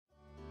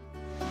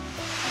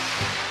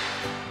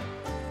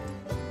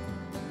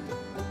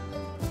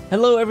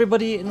Hello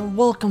everybody and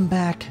welcome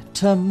back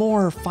to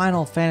more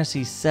Final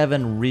Fantasy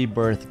VII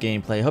Rebirth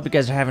gameplay. Hope you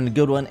guys are having a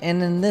good one,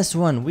 and in this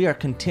one we are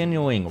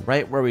continuing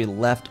right where we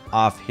left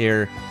off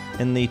here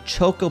in the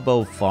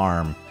Chocobo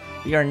farm.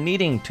 We are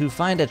needing to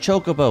find a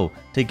Chocobo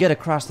to get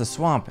across the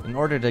swamp in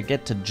order to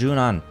get to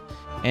Junon.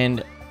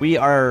 And we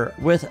are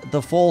with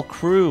the full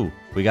crew.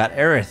 We got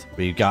Aerith,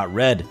 we've got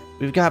Red,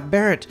 we've got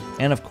Barrett,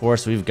 and of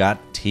course we've got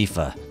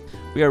Tifa.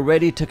 We are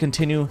ready to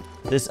continue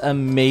this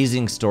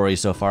amazing story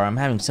so far. I'm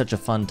having such a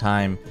fun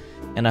time,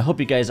 and I hope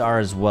you guys are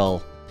as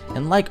well.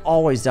 And like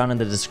always, down in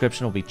the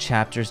description will be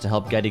chapters to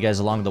help guide you guys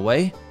along the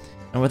way.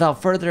 And without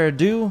further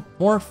ado,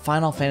 more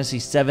Final Fantasy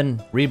VII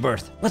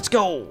Rebirth. Let's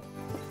go!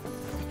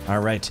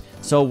 Alright,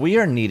 so we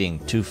are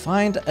needing to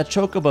find a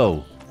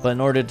Chocobo, but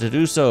in order to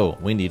do so,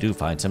 we need to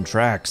find some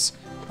tracks.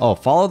 Oh,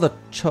 follow the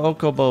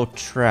Chocobo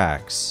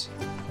tracks.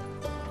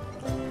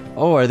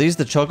 Oh, are these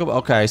the Chocobo?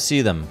 Okay, I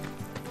see them.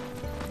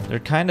 They're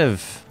kind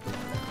of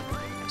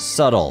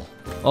subtle.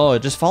 Oh,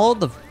 just follow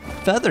the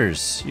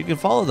feathers. You can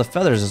follow the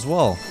feathers as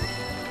well.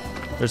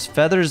 There's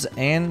feathers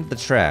and the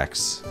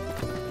tracks.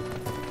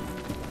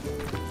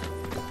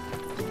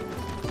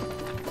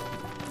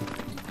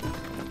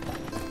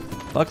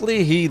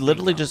 Luckily, he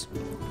literally just...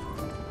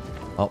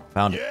 Oh,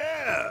 found it.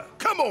 Yeah!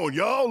 Come on,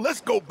 y'all.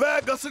 Let's go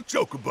bag us a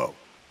Chocobo.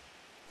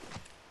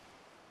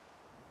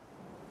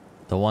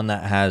 The one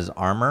that has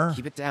armor?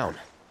 Keep it down.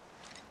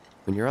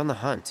 When you're on the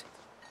hunt,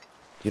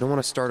 you don't want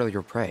to startle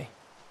your prey.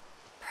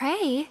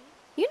 Prey?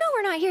 You know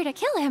we're not here to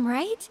kill him,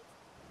 right?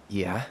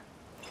 Yeah?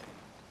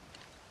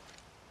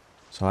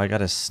 So I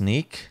gotta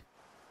sneak?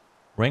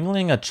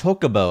 Wrangling a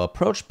Chocobo.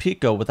 Approach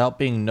Pico without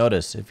being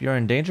noticed. If you're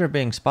in danger of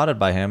being spotted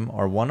by him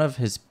or one of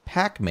his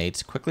pack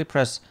mates, quickly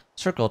press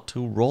circle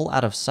to roll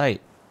out of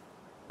sight.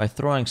 By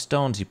throwing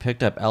stones, you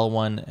picked up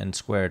L1 and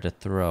square to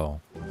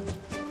throw.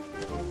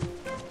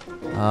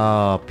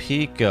 Oh,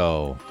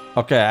 Pico.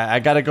 Okay, I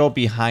gotta go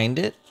behind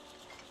it.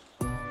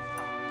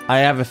 I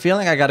have a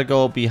feeling I gotta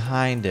go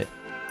behind it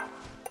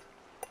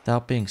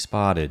without being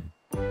spotted.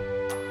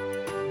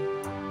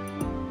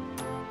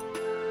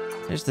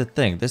 Here's the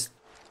thing, this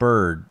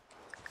bird.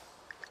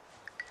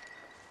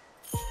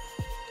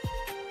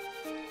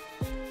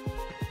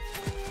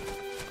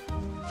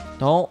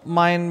 Don't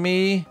mind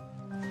me.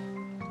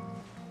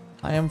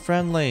 I am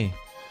friendly.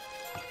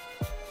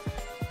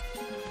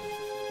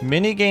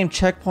 Minigame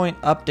checkpoint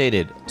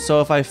updated.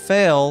 So if I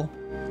fail,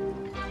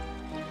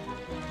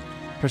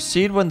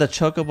 proceed when the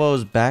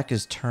Chocobo's back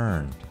is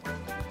turned.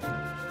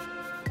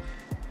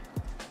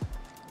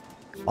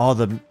 Oh,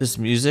 this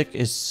music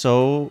is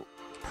so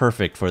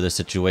perfect for this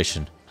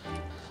situation.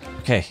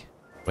 Okay.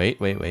 Wait.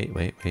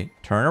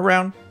 Turn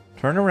around.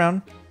 Turn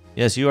around.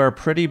 Yes, you are a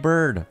pretty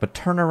bird, but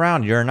turn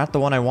around. You're not the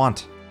one I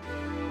want.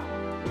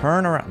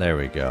 Turn around. There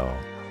we go.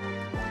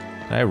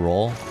 Can I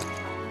roll?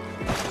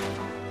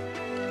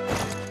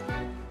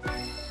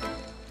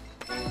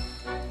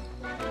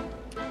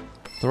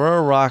 Throw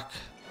a rock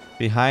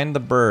behind the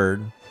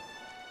bird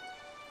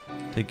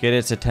to get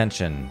its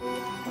attention.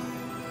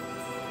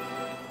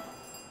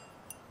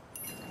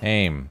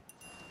 Aim.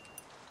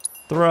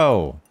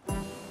 Throw.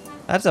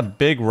 That's a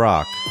big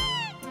rock.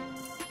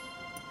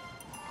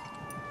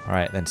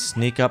 Alright, then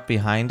sneak up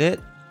behind it.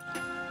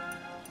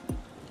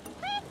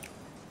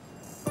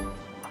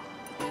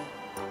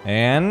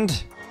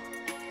 And...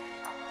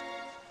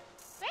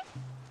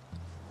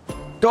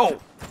 go!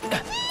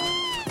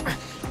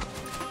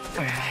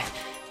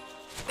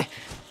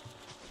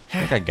 I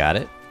think I got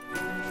it.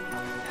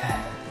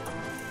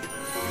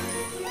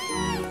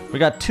 We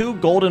got 2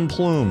 golden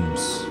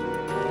plumes.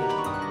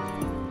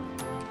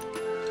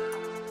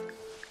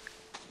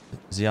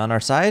 Is he on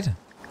our side?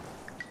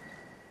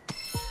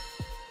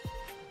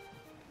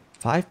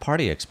 5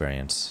 party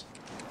experience.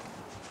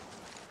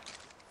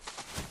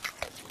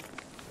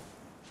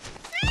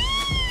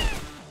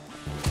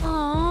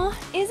 Aw,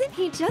 isn't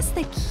he just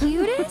the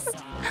cutest?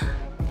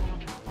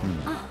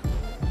 Oh.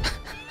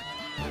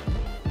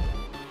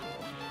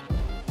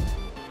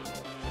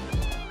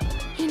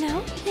 You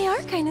know, they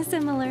are kind of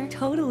similar.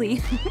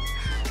 Totally.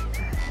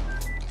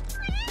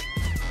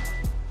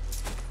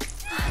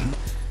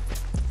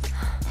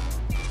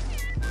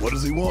 What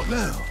does he want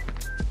now?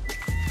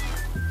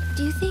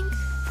 Do you think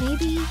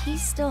maybe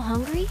he's still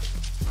hungry?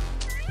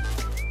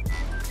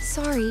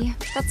 Sorry,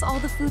 that's all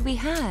the food we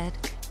had.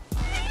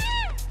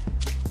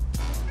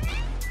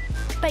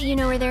 But you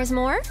know where there's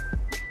more?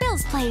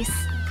 Bill's place.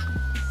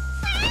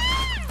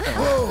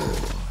 Oh.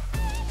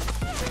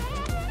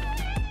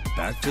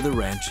 Back to the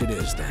ranch it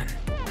is then.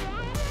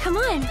 Come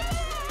on.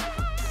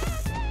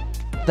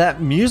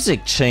 That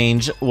music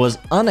change was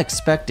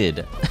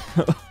unexpected.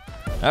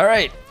 All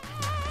right.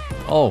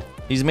 Oh,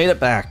 he's made it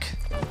back.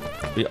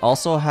 We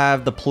also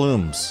have the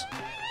plumes.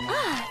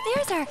 Ah,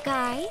 there's our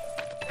guy.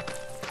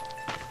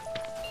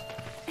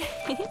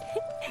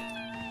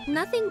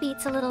 Nothing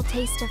beats a little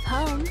taste of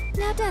home,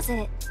 now does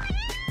it?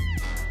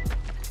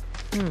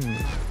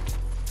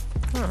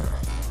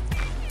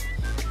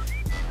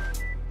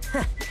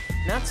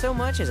 Not so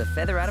much as a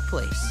feather out of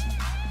place.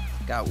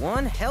 Got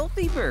one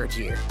healthy bird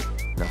here.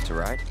 Enough to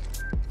ride?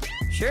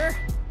 Sure,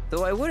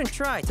 though I wouldn't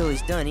try till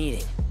he's done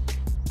eating.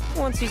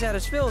 Once he's had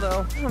his fill,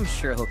 though, I'm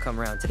sure he'll come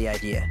around to the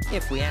idea,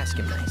 if we ask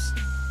him nice.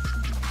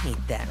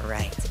 Ain't that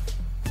right?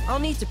 I'll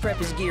need to prep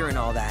his gear and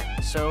all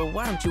that, so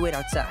why don't you wait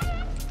outside?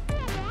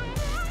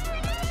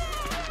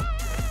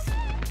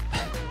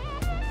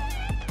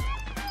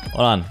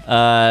 Hold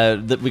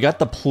on. We got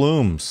the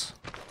plumes.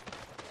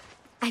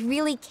 I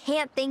really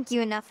can't thank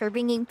you enough for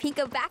bringing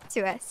Pico back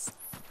to us.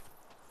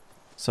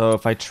 So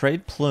if I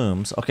trade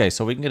plumes, okay,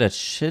 so we can get a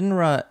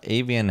Shinra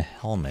avian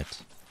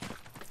helmet.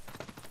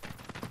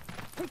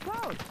 Hey,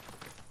 Cloud.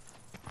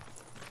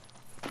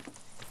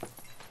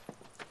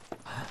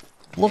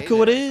 Look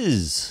who it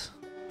is.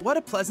 What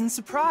a pleasant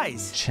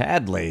surprise.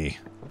 Chadley.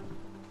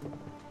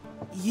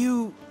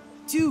 You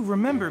do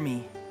remember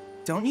me,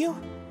 don't you?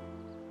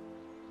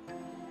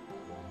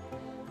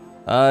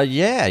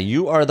 Yeah,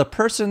 you are the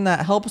person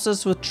that helps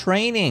us with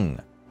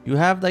training. You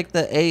have like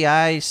the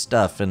AI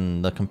stuff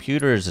and the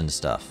computers and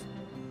stuff.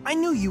 I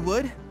knew you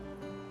would.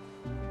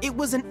 It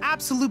was an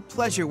absolute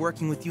pleasure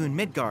working with you in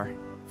Midgar.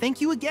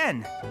 Thank you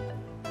again.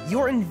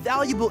 Your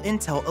invaluable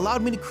intel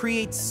allowed me to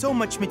create so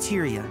much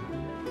materia.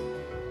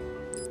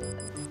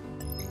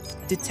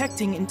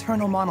 Detecting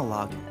internal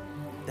monologue.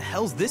 The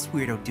hell's this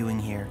weirdo doing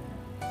here?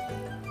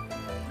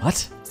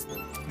 What?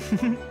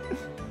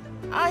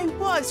 I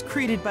was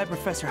created by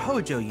Professor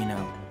Hojo, you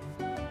know.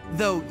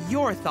 Though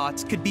your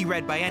thoughts could be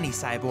read by any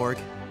cyborg.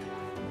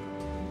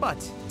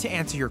 But, to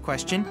answer your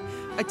question,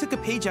 I took a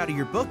page out of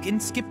your book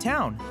and skipped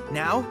town.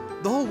 Now,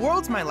 the whole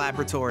world's my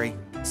laboratory.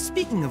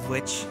 Speaking of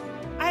which,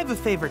 I have a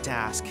favor to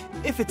ask,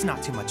 if it's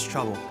not too much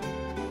trouble.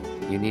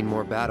 You need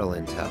more battle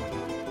intel.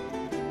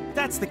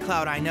 That's the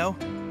Cloud I know.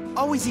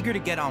 Always eager to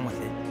get on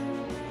with it.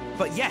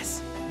 But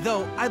yes,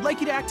 though, I'd like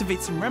you to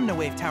activate some Remna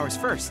Wave towers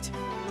first.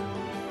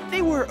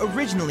 They were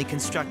originally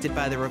constructed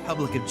by the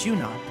Republic of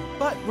Junon,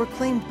 but were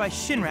claimed by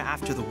Shinra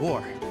after the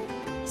war.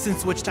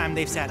 Since which time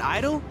they've sat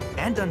idle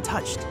and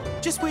untouched,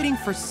 just waiting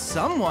for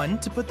someone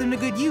to put them to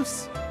good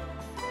use.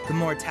 The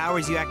more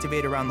towers you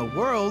activate around the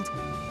world,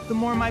 the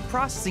more my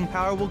processing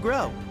power will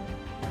grow.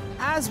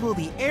 As will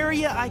the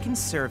area I can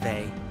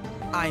survey.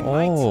 I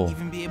might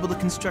even be able to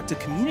construct a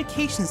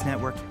communications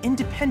network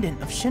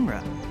independent of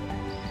Shinra.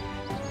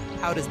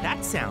 How does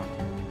that sound?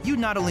 You'd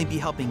not only be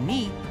helping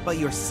me, but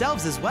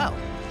yourselves as well.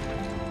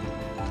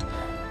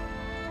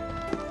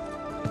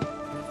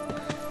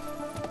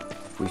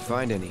 If we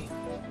find any,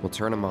 we'll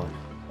turn them on.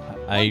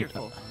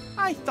 Wonderful.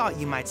 I thought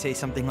you might say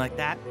something like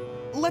that.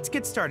 Let's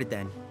get started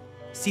then.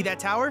 See that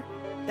tower?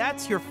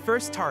 That's your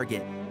first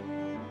target.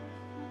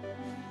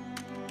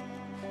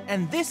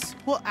 And this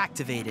will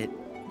activate it.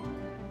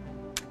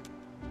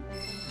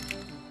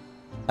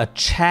 A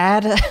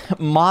Chad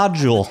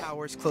module.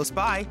 Towers close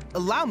by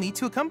allow me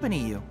to accompany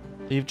you.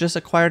 You've just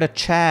acquired a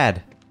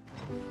Chad.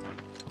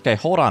 Okay,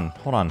 hold on.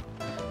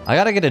 I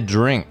gotta get a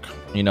drink.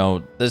 You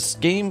know, this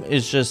game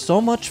is just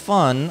so much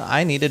fun,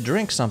 I need to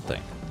drink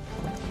something.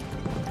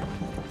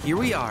 Here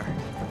we are.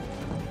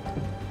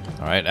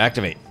 Alright,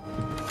 activate.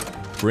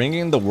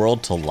 Bringing the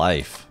world to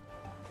life.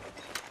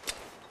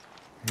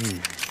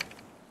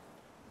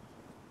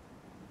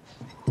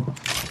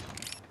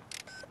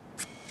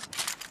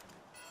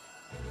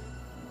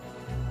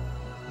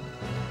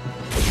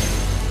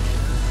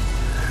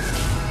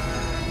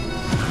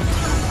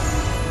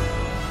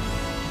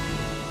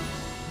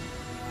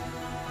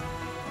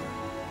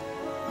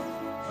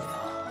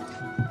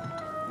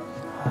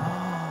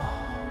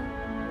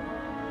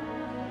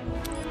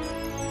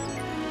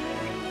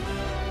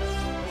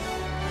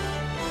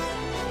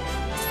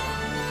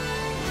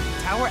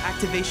 Tower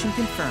activation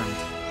confirmed.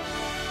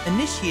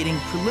 Initiating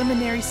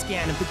preliminary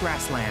scan of the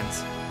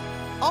Grasslands.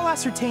 I'll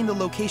ascertain the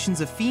locations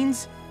of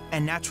fiends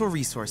and natural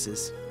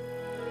resources.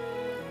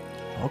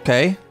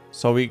 Okay,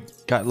 so we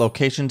got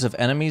locations of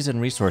enemies and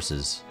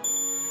resources.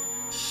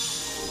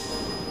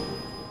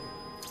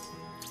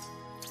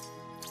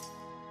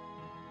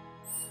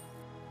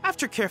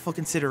 After careful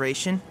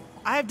consideration,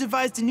 I have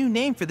devised a new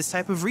name for this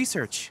type of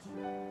research.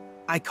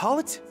 I call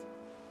it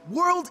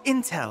World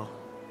Intel.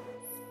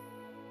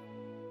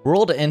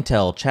 World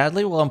Intel.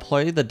 Chadley will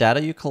employ the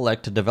data you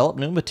collect to develop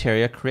new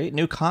materia, create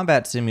new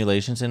combat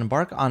simulations, and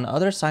embark on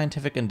other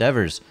scientific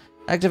endeavors.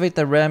 Activate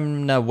the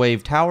Remna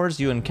Wave towers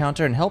you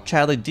encounter and help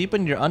Chadley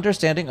deepen your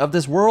understanding of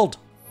this world.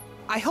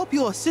 I hope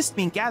you'll assist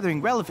me in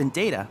gathering relevant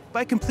data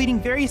by completing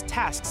various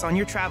tasks on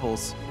your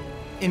travels.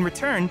 In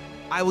return,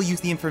 I will use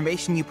the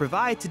information you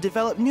provide to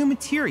develop new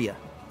materia,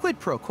 quid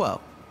pro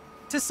quo.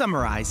 To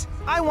summarize,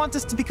 I want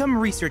us to become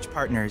research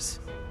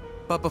partners.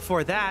 But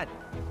before that,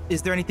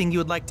 is there anything you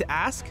would like to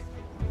ask?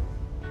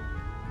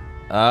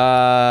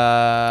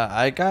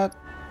 I got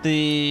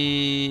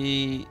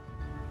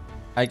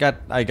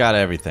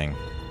everything.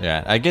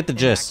 Yeah, I get the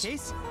gist. In that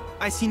case,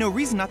 I see no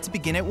reason not to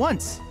begin at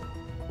once.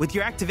 With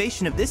your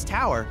activation of this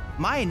tower,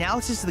 my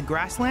analysis of the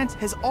Grasslands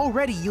has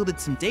already yielded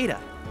some data.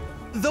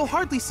 Though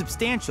hardly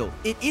substantial,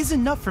 it is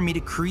enough for me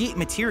to create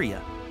materia.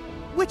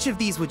 Which of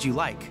these would you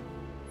like?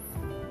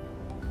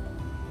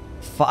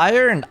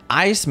 Fire and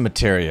ice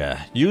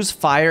materia. Use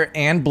fire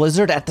and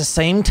blizzard at the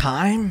same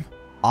time?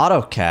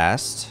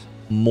 Autocast.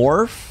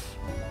 Morph.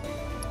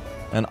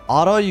 An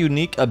auto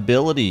unique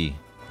ability.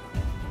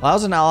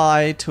 Allows an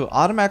ally to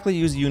automatically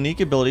use unique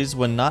abilities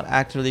when not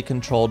actively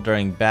controlled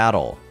during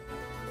battle.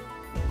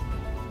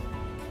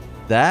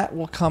 That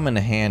will come in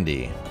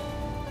handy.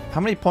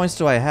 How many points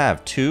do I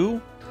have?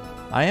 2?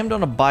 I am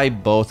going to buy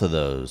both of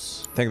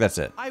those. I think that's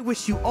it. I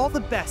wish you all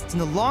the best in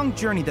the long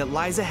journey that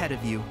lies ahead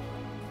of you.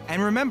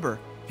 And remember,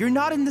 you're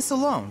not in this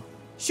alone.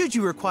 Should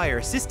you require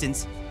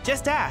assistance,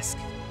 just ask.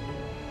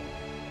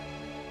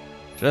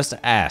 Just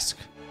ask.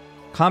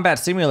 Combat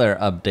Simulator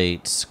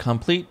updates.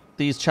 Complete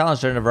these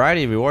challenges during a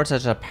variety of rewards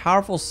such as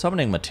powerful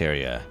summoning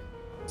materia.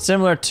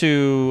 Similar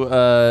to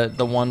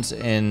the ones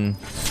in...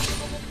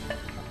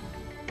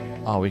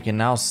 Oh, we can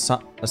now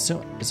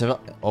assume...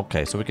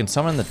 Okay, so we can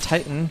summon the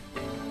Titan.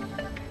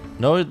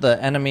 Know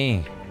the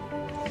enemy.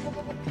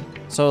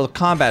 So, the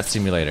Combat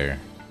Simulator.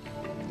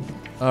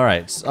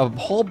 Alright, so a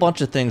whole bunch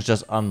of things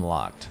just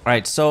unlocked.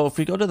 Alright, so if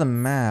we go to the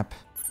map...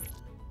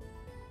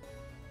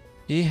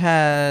 He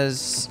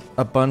has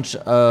a bunch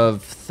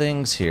of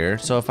things here.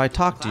 So if I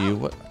talk to you,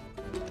 what?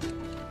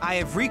 I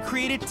have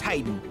recreated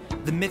Titan,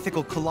 the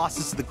mythical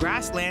colossus of the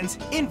Grasslands,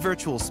 in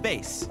virtual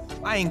space.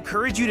 I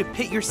encourage you to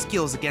pit your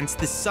skills against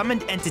this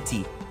summoned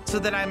entity so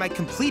that I might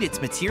complete its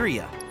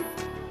materia.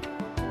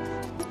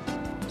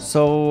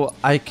 So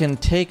I can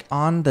take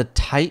on the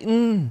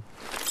Titan?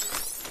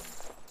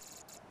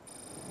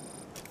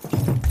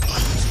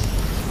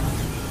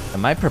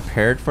 Am I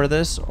prepared for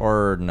this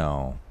or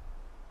no?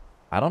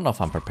 I don't know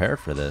if I'm prepared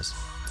for this.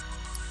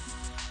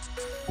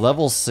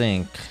 Level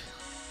sync.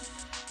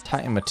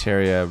 Titan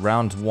materia.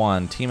 Round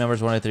 1. Team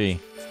members 1 to 3.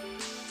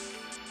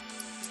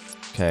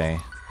 Okay.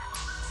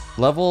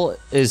 Level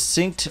is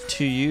synced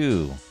to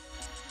you.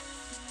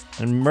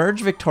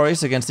 Emerge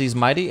victorious against these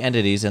mighty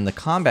entities in the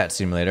combat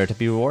simulator to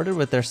be rewarded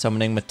with their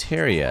summoning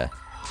materia.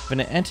 If an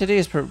entity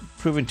is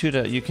proven too,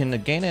 you can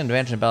gain an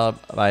advantage in battle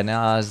by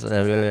analyzing.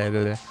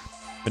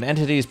 If an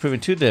entity is proven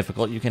too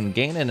difficult, you can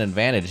gain an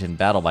advantage in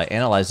battle by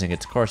analyzing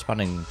its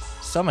corresponding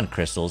summon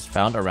crystals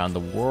found around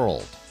the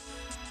world.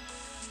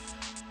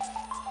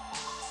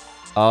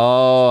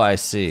 Oh, I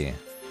see.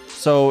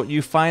 So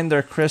you find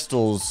their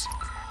crystals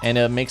and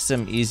it makes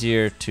them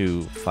easier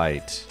to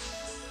fight.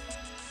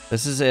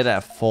 This is it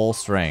at full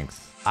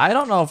strength. I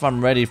don't know if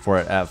I'm ready for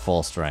it at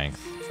full strength.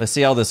 Let's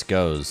see how this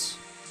goes.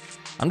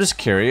 I'm just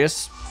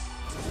curious.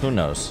 Who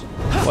knows?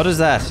 What is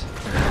that?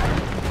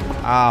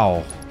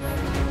 Ow.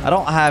 I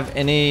don't have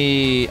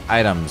any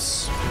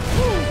items.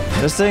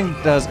 This thing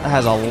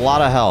has a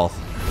lot of health.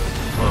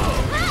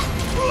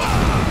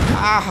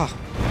 Ah.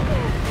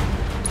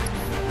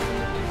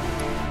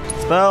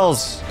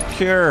 Spells.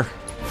 Cure.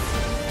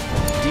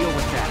 Deal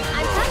with that.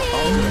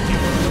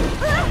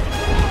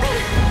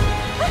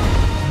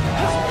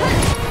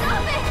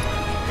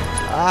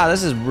 Ah,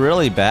 this is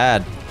really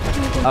bad.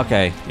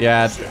 Okay,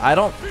 yeah,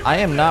 I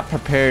am not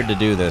prepared to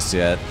do this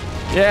yet.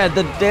 Yeah,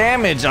 the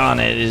damage on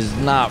it is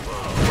not,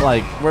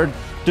 like, we're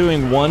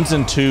doing 1s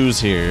and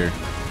 2s here.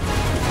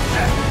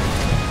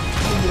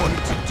 I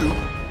wanted to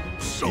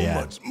do so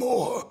much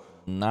more.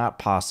 Not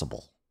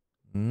possible.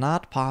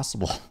 Not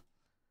possible.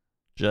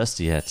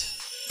 Just yet.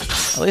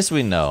 At least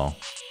we know.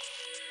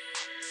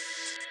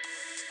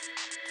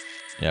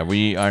 Yeah,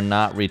 we are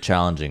not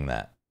re-challenging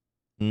that.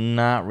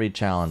 Not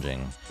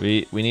re-challenging.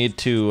 We need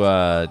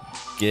to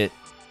get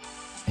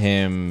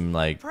him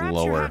like Perhaps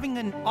lower. You're having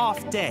an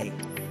off day.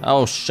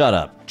 Oh, shut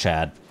up,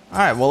 Chad. All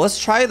right, well, let's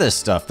try this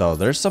stuff though.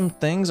 There's some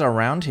things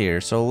around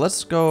here, so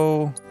let's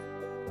go.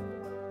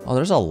 Oh,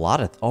 there's a lot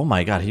of. Oh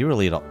my God, he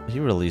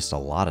released a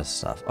lot of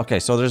stuff. Okay,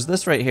 so there's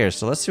this right here.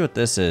 So let's see what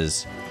this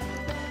is.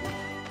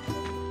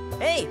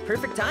 Hey,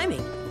 perfect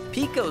timing.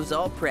 Pico's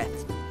all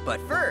prepped. But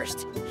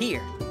first,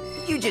 here.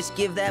 You just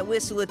give that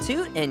whistle a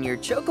toot and your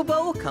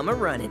chocobo will come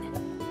a-running.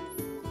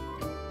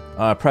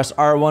 Press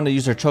R1 to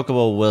use your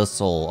chocobo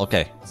whistle.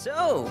 Okay.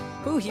 So,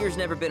 who here's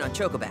never been on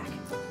Chocoback?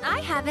 I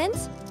haven't.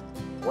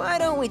 Why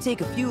don't we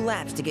take a few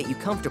laps to get you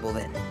comfortable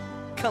then?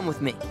 Come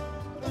with me.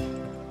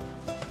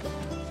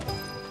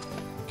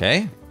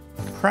 Okay.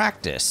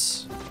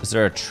 Practice. Is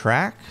there a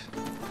track?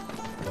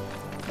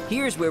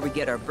 Here's where we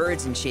get our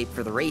birds in shape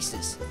for the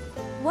races.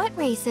 What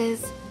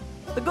races?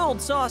 The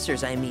gold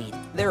saucers, I mean.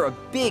 They're a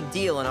big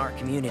deal in our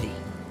community.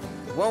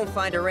 Won't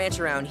find a ranch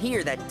around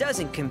here that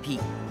doesn't compete.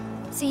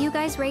 So you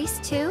guys race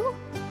too?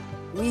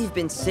 We've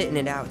been sitting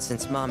it out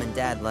since Mom and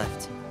Dad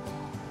left.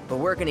 But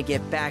we're gonna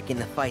get back in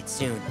the fight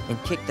soon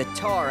and kick the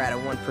tar out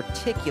of one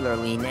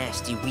particularly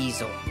nasty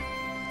weasel.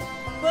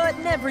 But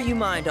never you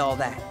mind all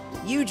that.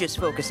 You just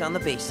focus on the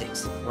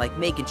basics, like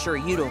making sure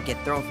you don't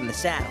get thrown from the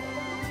saddle.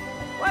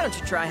 Why don't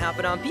you try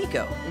hopping on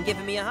Pico and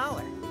giving me a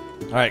holler?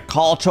 All right,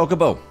 call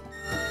Chocobo.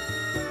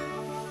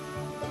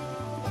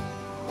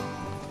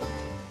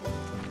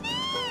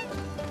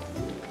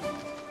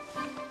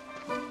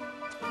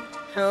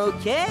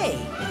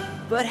 Okay,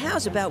 but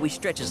how's about we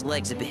stretch his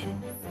legs a bit?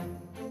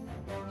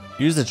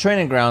 Use the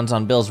training grounds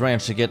on Bill's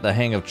ranch to get the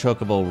hang of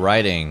Chocobo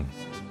riding.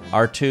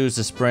 R2 is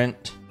to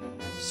sprint.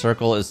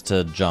 Circle is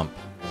to jump.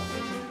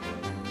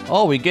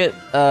 Oh, we get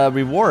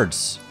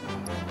rewards.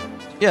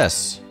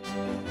 Yes.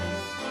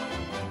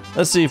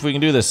 Let's see if we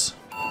can do this.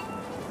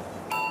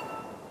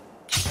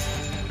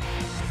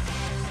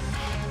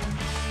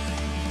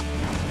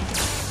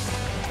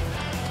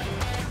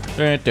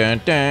 Dun,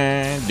 dun,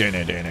 dun, dun,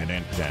 dun, dun,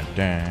 dun, dun,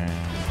 dun.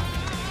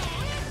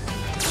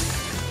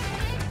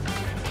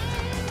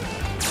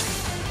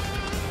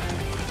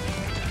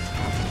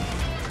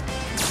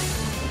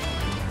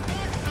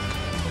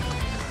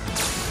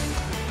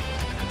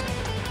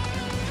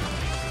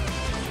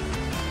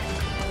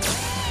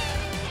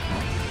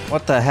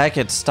 What the heck?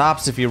 It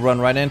stops if you run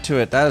right into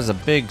it. That is a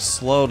big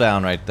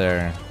slowdown right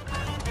there.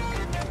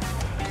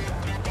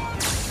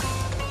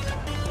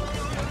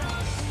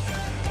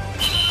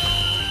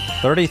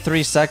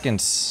 $33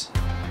 seconds.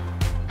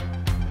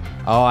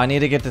 Oh, I need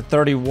to get to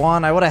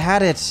 31. I would have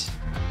had it.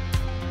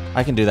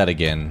 I can do that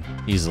again,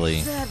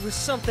 easily. That was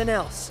something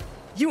else.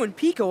 You and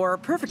Pico are a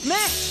perfect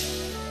match.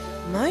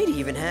 Might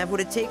even have what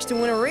it takes to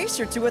win a race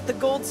or two at the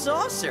Gold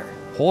Saucer.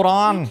 Hold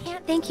on.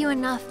 Can't thank you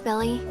enough,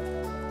 Billy.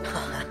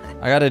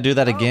 I gotta do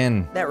that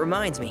again. That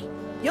reminds me.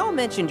 Y'all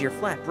mentioned your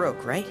flat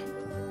broke, right?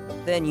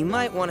 Then you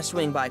might want to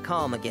swing by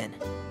KALM again.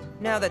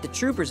 Now that the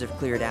troopers have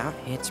cleared out,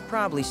 it's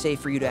probably safe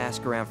for you to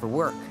ask around for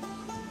work.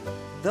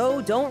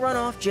 Though, don't run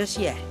off just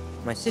yet.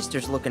 My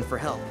sister's looking for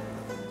help.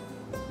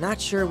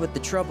 Not sure what the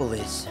trouble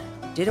is.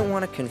 Didn't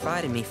want to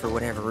confide in me for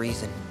whatever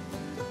reason.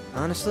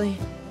 Honestly,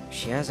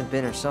 she hasn't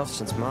been herself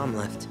since Mom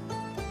left.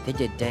 They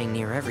did dang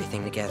near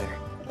everything together.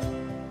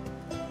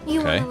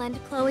 You Okay. want to lend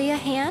Chloe a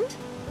hand?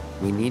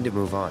 We need to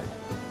move on.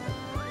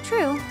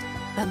 True,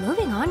 but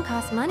moving on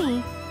costs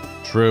money.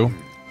 True.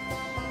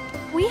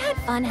 We had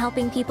fun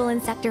helping people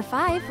in Sector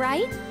 5,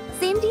 right?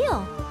 Same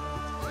deal.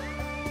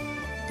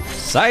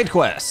 Side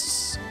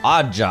quests.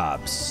 Odd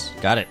jobs.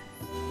 Got it.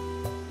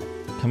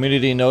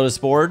 Community notice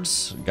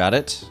boards. Got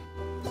it.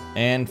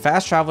 And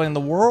fast traveling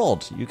the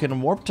world. You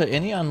can warp to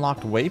any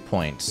unlocked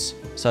waypoints,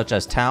 such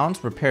as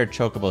towns, repaired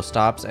chocobo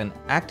stops, and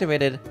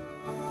activated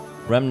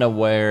Remna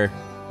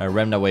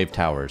wave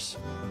towers.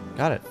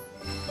 Got it.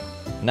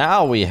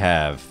 Now we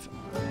have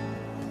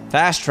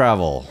fast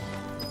travel.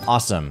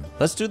 Awesome.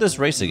 Let's do this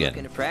race again.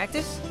 Gonna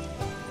practice?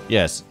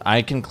 Yes,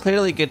 I can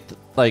clearly get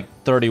like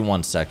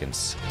 31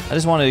 seconds. I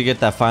just wanted to get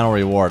that final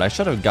reward. I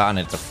should have gotten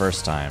it the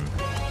first time.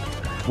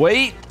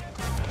 Wait!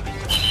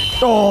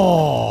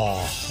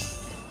 Oh!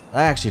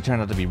 That actually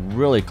turned out to be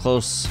really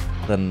close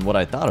than what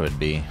I thought it would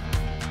be.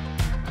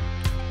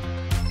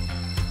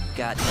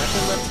 Got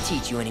nothing left to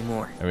teach you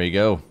anymore. There we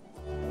go.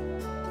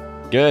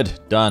 Good.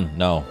 Done.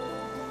 No.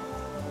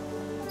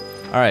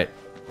 Alright.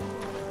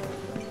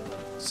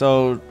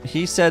 So,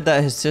 he said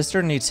that his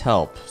sister needs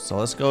help. So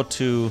let's go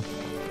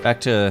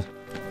back to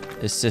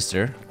his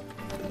sister.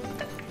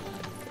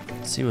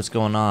 Let's see what's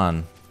going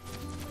on.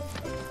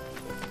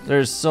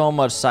 There's so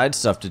much side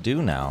stuff to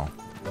do now.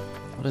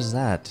 What is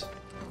that?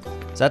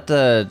 Is that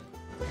the...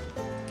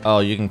 Oh,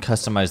 you can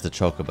customize the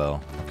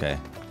chocobo. Okay.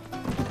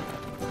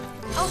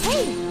 Oh,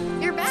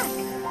 hey, you're back.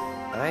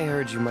 I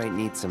heard you might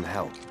need some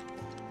help.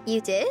 You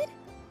did?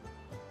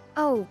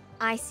 Oh,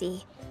 I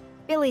see.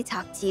 Billy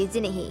talked to you,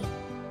 didn't he?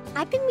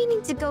 I've been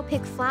meaning to go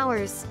pick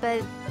flowers,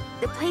 but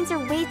the plains are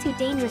way too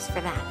dangerous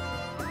for that.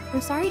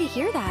 I'm sorry to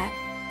hear that.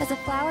 As a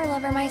flower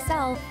lover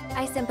myself,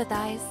 I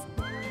sympathize.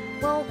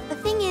 Well, the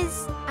thing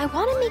is, I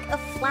want to make a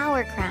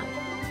flower crown.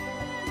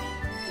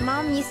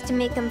 Mom used to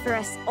make them for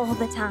us all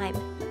the time.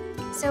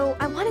 So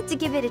I wanted to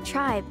give it a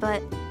try,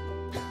 but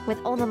with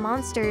all the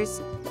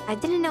monsters, I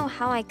didn't know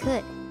how I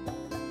could.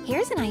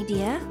 Here's an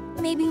idea.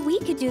 Maybe we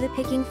could do the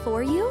picking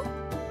for you?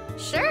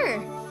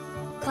 Sure.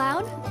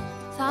 Cloud,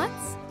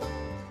 thoughts?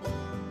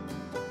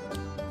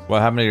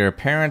 What happened to your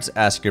parents?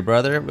 Ask your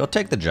brother. We'll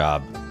take the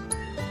job.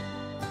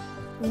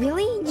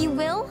 Really? You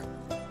will?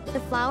 The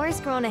flowers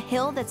grow on a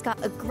hill that's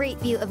got a great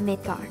view of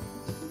Midgar.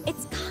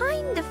 It's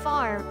kind of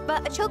far,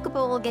 but a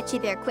chocobo will get you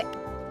there quick.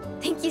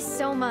 Thank you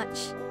so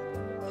much.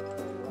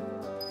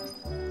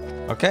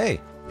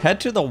 Okay. Head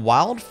to the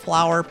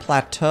Wildflower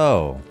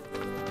Plateau.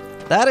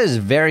 That is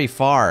very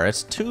far.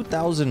 It's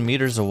 2,000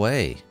 meters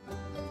away.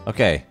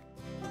 Okay.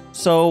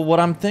 So what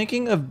I'm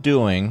thinking of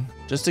doing,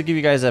 just to give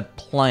you guys a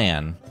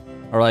plan,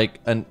 or like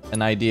an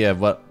idea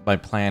of what my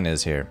plan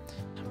is here.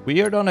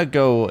 We are gonna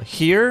go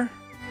here,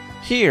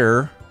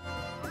 here,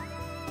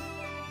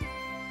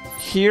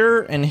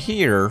 here, and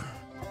here.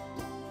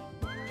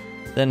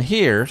 Then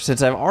here,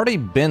 since I've already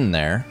been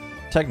there,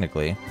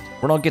 technically,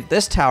 we're gonna get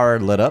this tower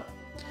lit up.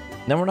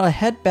 Then we're gonna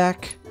head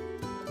back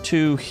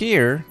to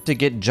here to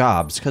get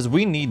jobs, because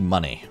we need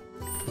money.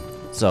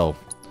 So,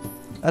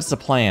 that's the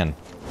plan.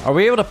 Are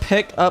we able to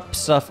pick up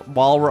stuff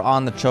while we're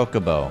on the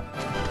chocobo?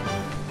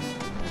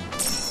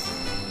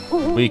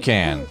 We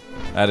can.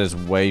 That is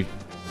way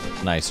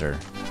nicer.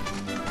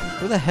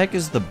 Who the heck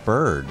is the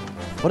bird?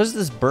 What is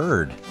this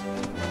bird?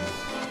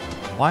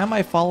 Why am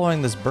I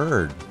following this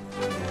bird?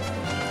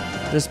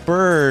 This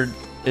bird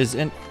is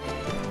in...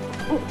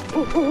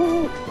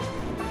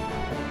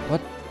 What?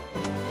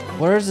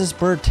 Where is this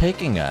bird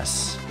taking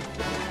us?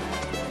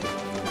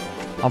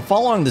 I'm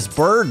following this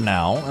bird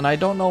now, and I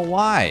don't know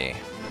why.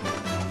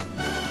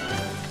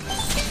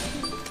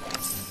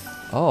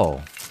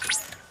 Oh.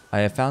 I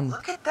have found...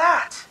 Look at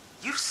that!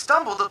 You've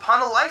stumbled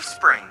upon a life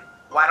spring.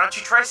 Why don't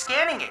you try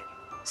scanning it?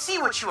 See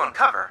what you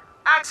uncover.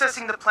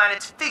 Accessing the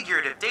planet's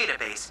figurative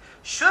database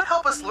should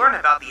help us learn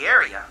about the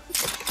area.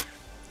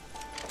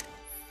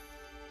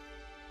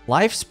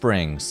 Life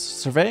springs.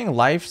 Surveying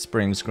life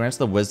springs grants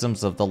the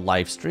wisdoms of the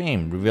life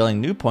stream,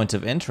 revealing new points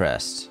of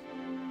interest.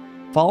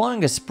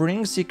 Following a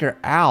spring seeker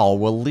owl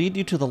will lead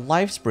you to the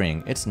life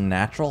spring, its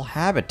natural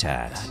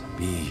habitat. That'd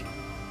be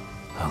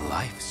a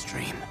life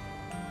stream.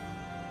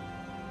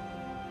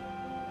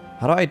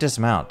 How do I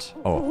dismount?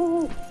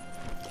 Oh.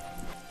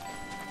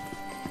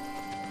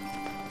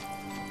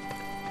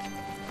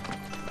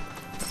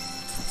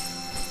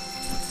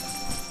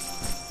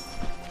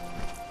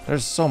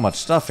 There's so much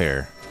stuff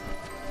here.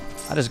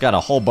 I just got a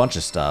whole bunch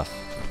of stuff.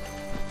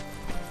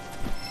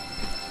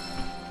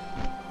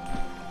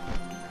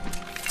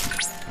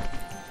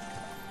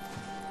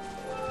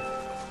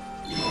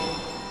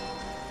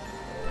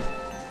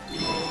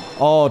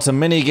 Oh, it's a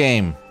mini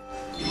game.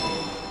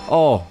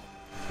 Oh.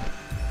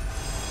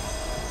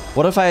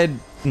 What if I had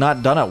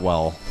not done it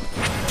well?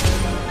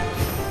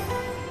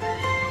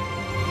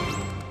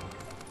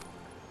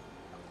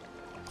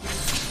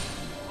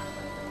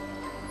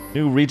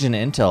 New region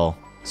intel.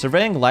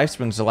 Surveying life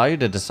springs allow you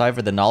to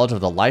decipher the knowledge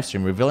of the life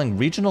stream, revealing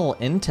regional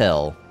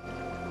intel.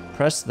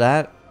 Press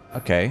that.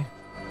 Okay.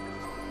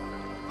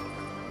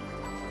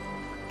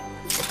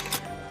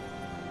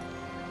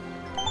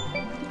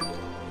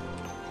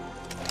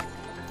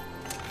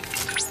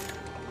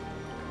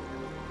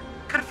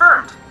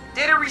 Confirmed.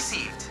 Data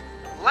received.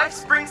 Life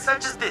springs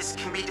such as this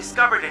can be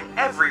discovered in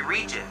every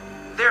region.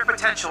 Their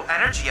potential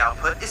energy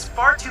output is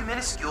far too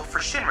minuscule for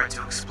Shinra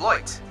to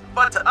exploit.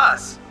 But to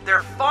us,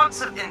 they're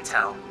fonts of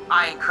intel.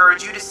 I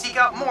encourage you to seek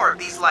out more of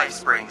these life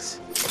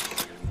springs.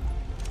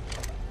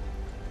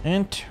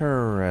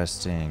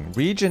 Interesting.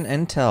 Region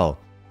intel.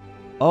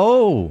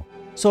 Oh,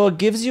 so it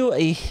gives you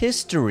a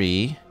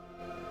history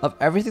of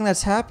everything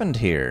that's happened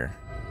here.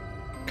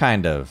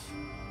 Kind of.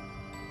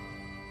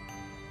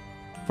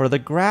 For the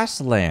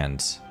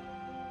Grasslands.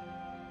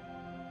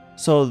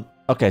 So,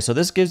 okay, so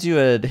this gives you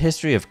a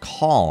history of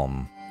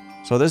KALM.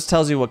 So this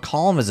tells you what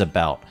KALM is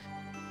about.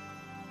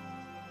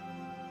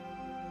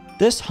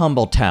 This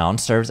humble town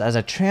serves as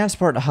a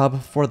transport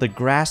hub for the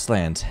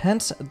Grasslands,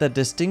 hence the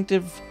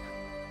distinctive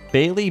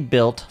Bailey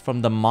built for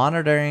the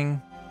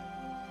monitoring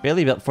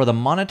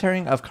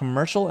of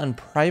commercial and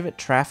private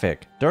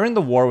traffic. During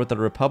the war with the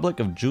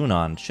Republic of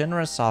Junon,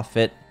 Shinra saw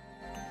fit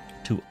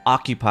to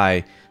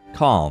occupy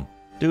KALM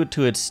due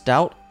to its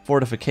stout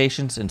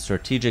fortifications and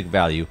strategic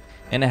value,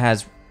 and it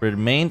has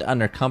remained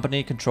under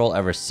company control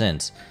ever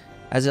since.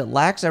 As it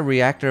lacks a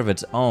reactor of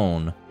its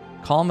own,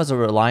 KALM is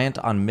reliant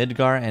on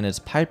Midgar and its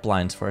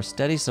pipelines for a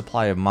steady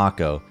supply of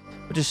Mako,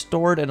 which is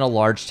stored in a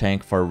large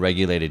tank for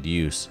regulated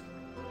use.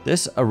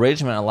 This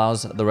arrangement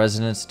allows the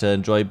residents to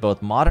enjoy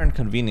both modern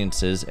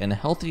conveniences and a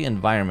healthy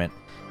environment,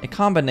 a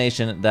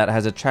combination that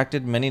has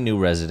attracted many new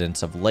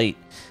residents of late.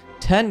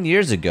 10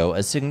 years ago,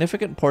 a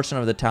significant portion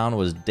of the town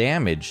was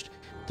damaged,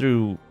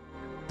 though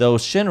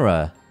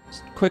Shinra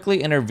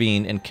quickly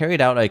intervened and carried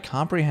out a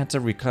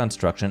comprehensive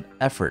reconstruction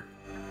effort.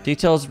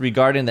 Details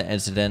regarding the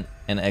incident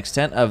and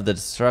extent of the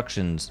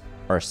destructions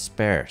are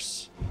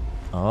sparse.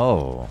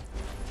 Oh.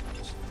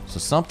 So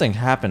something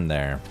happened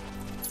there.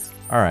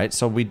 Alright,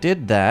 so we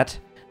did that.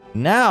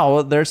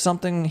 Now there's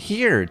something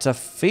here. It's a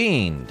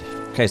fiend.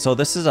 Okay, so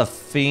this is a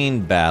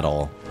fiend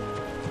battle.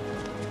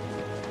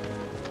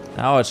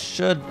 Now it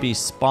should be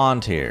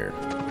spawned here.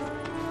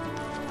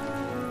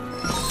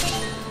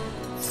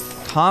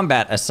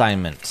 Combat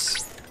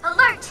assignments.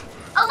 Alert!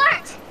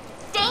 Alert!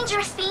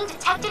 Dangerous fiend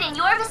detected in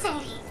your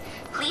vicinity.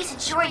 Please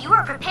ensure you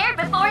are prepared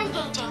before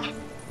engaging.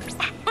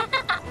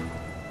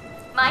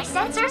 My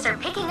sensors are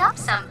picking up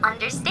some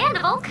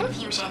understandable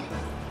confusion.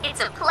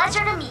 It's a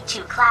pleasure to meet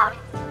you, Cloud.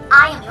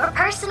 I am your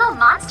personal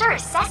monster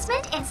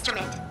assessment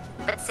instrument.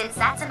 But since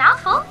that's a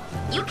mouthful,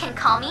 you can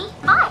call me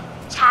I.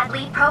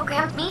 Chadley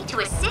programmed me to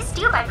assist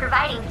you by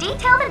providing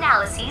detailed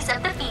analyses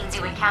of the fiends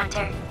you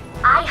encounter.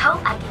 I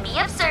hope I can be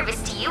of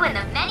service to you in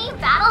the many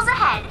battles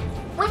ahead.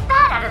 With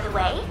that out of the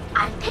way,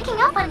 I'm picking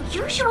up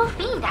unusual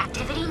fiend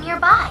activity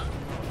nearby.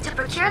 To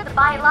procure the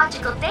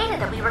biological data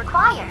that we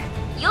require,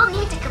 you'll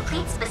need to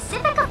complete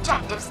specific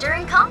objectives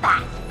during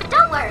combat. But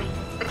don't worry,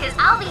 because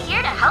I'll be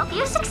here to help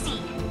you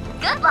succeed.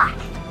 Good luck.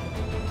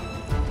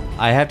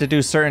 I have to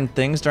do certain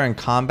things during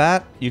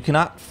combat? You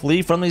cannot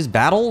flee from these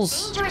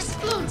battles? Dangerous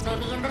fiends may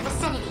be in the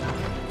vicinity.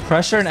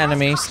 Pressure an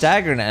enemy,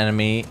 stagger an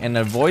enemy, and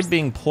avoid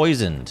being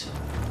poisoned.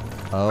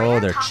 Oh,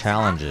 they're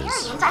challenges.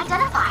 Variant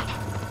identified.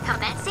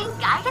 Commencing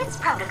guidance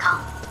protocol.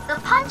 The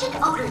pungent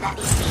odor that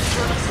these fiends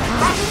release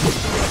threatens is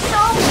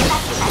so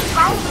effective at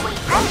driving away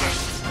predators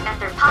that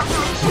their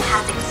population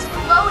has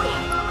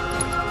exploded.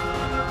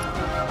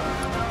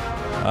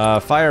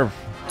 Fire.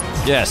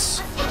 Yes.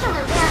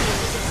 Particular variant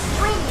is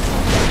extremely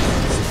dangerous,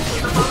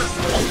 capable of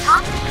staying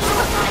toxic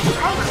camouflage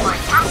prey before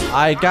attacking.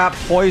 I got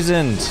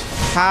poisoned.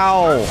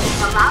 How? Allow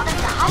them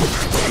to hide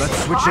creatures. Let's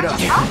switch it up.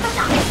 Leave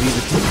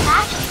it to me.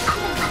 Imagine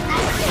something like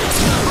that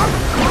creature in every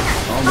corner.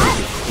 I'll make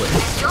it quick.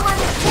 And you'll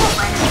understand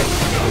why they're any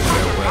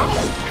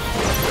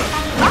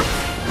luck,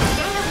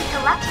 data we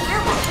collect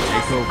here will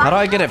lead us How do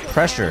I get it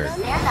pressured?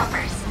 their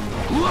numbers.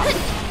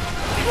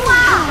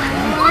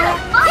 Wow! What a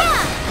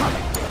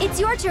fight! It's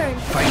your turn.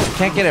 I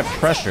can't get it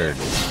pressured.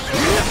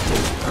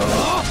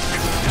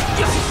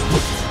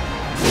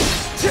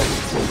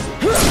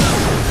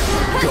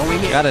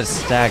 Got it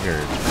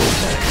staggered.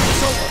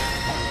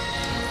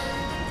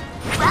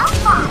 Well,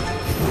 fine.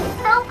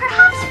 So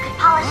perhaps you could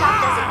polish off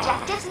those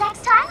objectives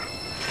next time?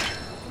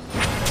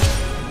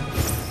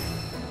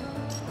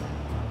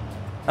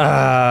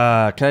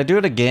 Can I do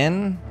it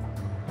again?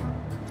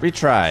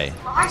 Retry.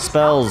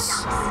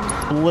 Spells.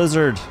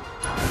 Blizzard.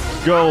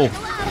 Go.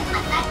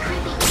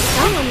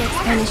 Someone looks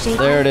kind of shaky.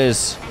 There it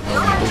is.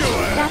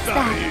 That's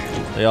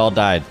that. They all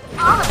died.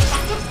 All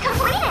objectives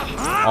completed.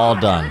 All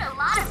done. A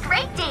lot of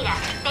great data.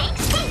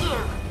 Thanks to you.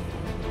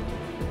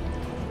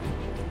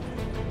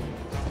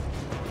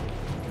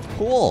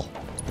 Cool.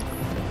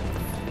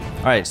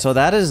 Alright, so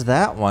that is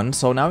that one.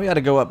 So now we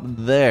gotta go up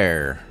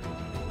there.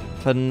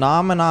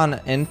 Phenomenon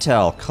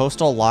Intel.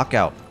 Coastal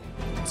Lockout.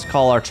 Let's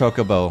call our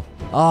Chocobo.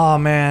 Oh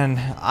man,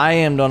 I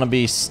am gonna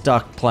be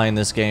stuck playing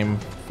this game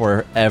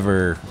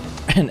forever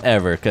and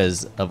ever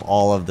because of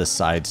all of the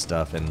side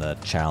stuff and the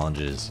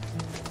challenges.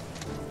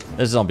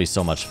 This is gonna be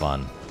so much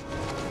fun.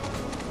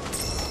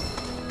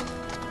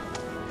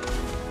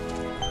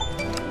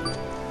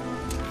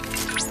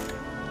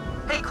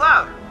 Hey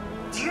Cloud,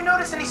 do you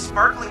notice any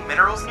sparkling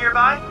minerals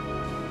nearby?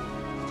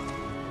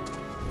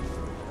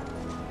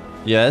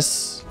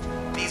 Yes.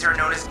 These are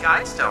known as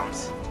guide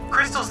stones,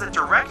 crystals that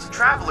direct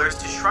travelers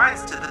to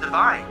shrines to the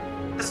divine.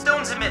 The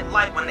stones emit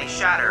light when they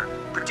shatter,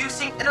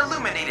 producing an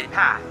illuminated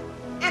path.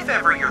 If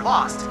ever you're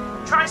lost,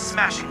 try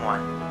smashing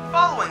one.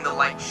 Following the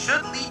light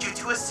should lead you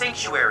to a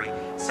sanctuary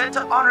set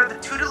to honor the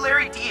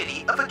tutelary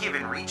deity of a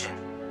given region.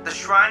 The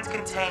shrines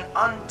contain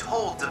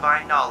untold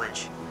divine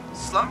knowledge,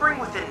 slumbering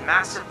within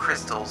massive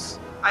crystals.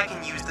 I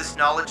can use this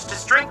knowledge to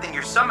strengthen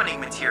your summoning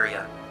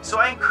materia, so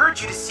I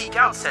encourage you to seek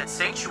out said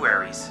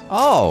sanctuaries.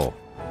 Oh,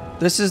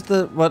 this is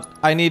what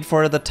I need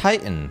for the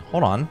Titan.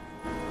 Hold on.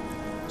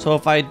 So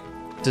if I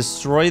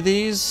destroy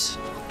these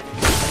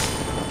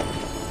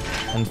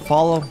and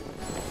follow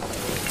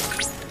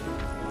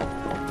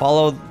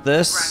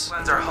this.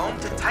 Grasslands are home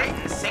to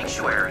Titan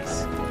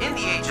sanctuaries. In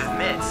the Age of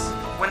Myths,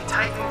 when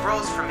Titan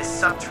rose from his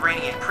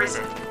subterranean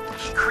prison,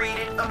 he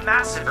created a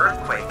massive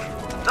earthquake.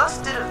 Thus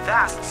did a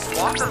vast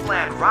swath of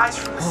land rise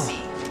from the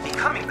sea,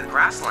 becoming the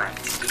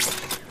Grasslands.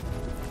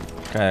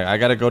 Okay, I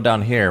gotta go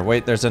down here.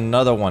 Wait, there's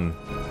another one.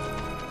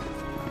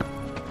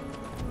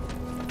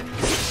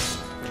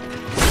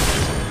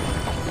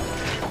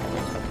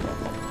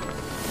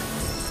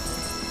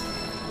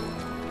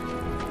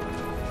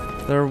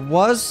 There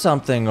was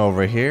something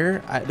over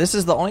here. This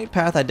is the only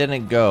path I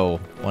didn't go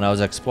when I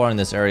was exploring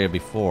this area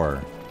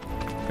before.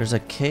 There's a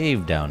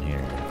cave down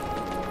here.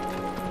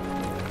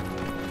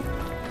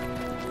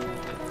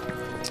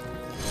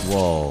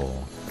 Whoa.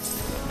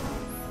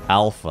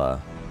 Alpha.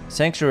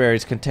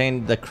 Sanctuaries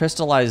contain the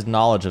crystallized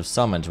knowledge of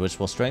summons, which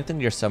will strengthen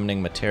your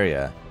summoning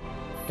materia.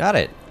 Got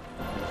it.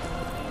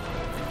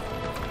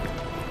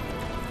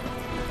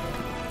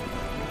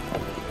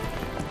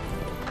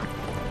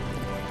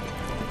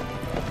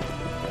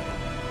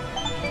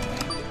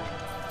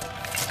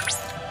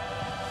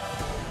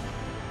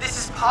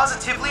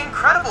 Positively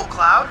incredible,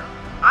 Cloud.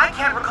 I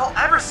can't recall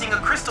ever seeing a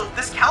crystal of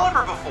this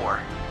caliber before.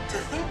 To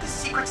think the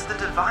secrets of the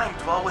divine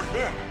dwell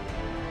within.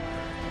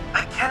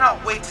 I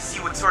cannot wait to see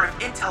what sort of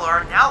intel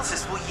our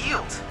analysis will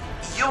yield.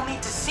 You'll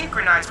need to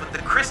synchronize with the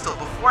crystal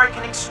before I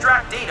can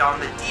extract data on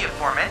the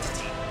deiform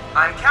entity.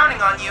 I'm counting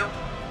on you.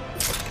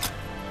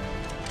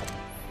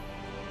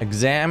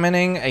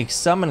 Examining a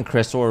summon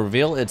crystal will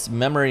reveal its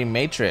memory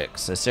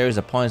matrix, a series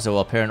of points that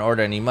will appear in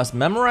order, and you must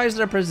memorize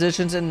their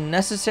positions in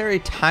necessary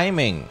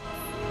timing.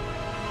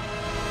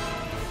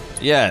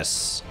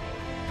 Yes.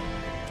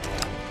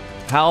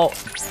 How?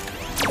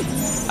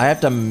 I have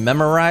to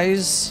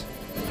memorize?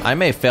 I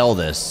may fail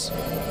this.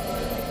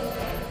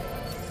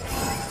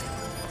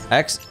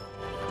 X.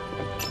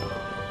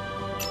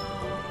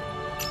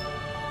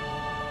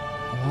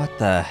 What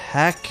the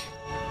heck?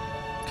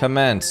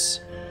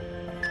 Commence.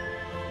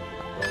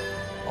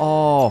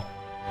 Oh.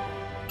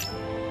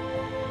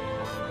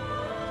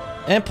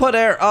 Input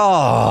error.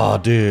 Oh,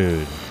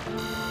 dude.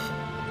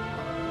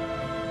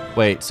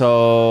 Wait,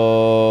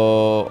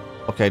 so...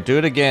 Okay, do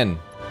it again.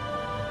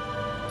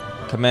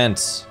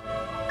 Commence.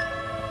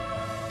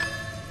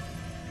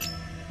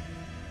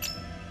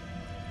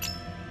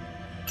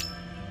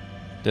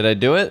 Did I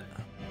do it?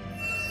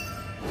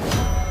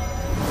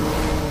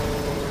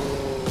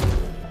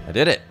 I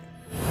did it.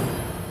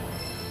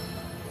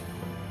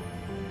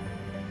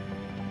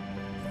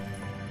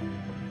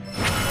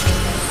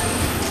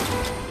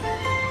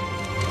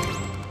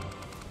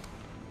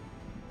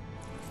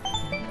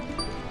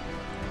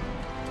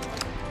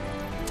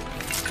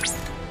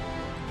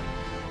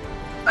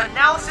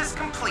 Analysis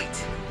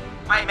complete.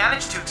 I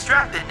managed to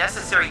extract the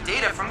necessary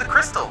data from the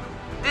crystal.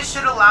 This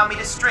should allow me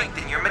to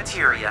strengthen your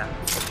materia.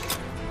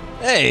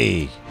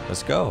 Hey,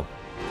 let's go.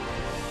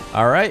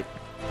 All right,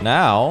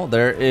 now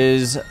there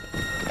is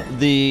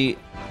the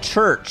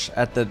church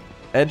at the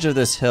edge of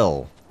this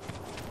hill.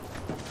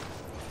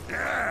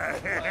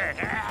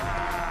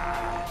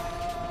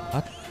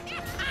 What?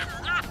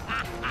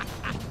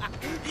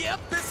 Yep,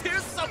 this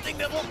here's something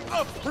that will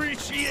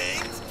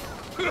appreciate.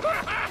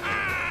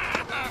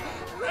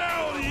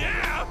 Hell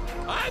yeah,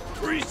 I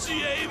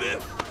appreciate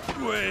it.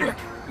 Wait.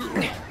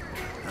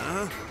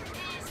 Huh?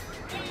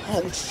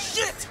 Oh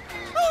shit!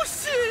 Oh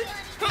shit!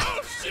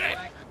 Oh shit!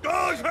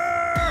 Goes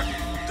her!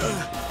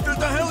 What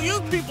the hell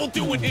you people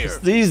doing here? It's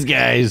these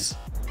guys.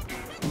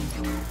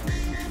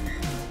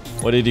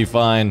 What did you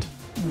find?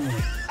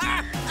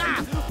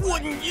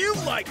 Wouldn't you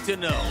like to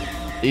know?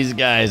 These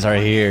guys are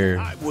here.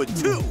 I would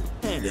too,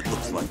 and it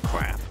looks like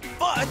crap.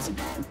 But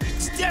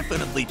it's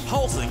definitely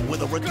pulsing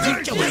with a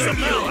ridiculous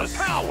amount of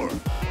power.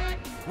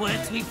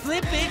 Once we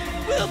flip it,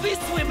 we'll be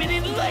swimming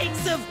in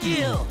lakes of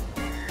gil.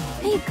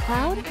 Hey,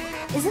 Cloud,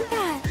 isn't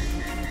that...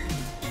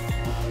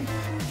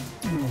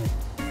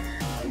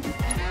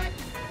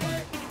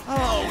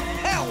 Oh,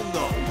 hell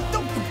no!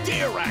 Don't you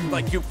dare act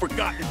like you've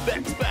forgotten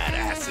BECK'S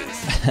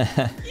badasses!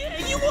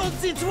 Yeah, you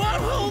waltzed into our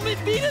home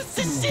and beat us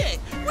to shit!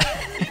 We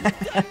haven't even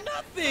done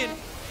nothing!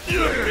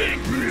 You big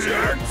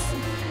jerks!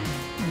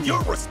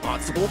 You're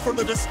responsible for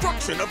the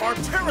destruction of our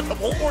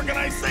charitable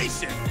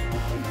organization!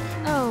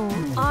 Oh,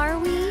 are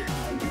we?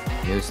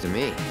 News to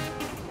me.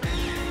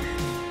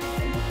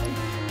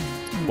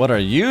 What are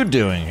you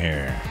doing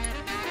here?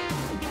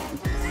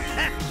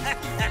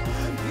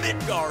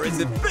 Midgar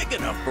isn't big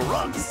enough for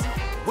us.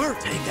 We're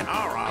taking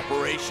our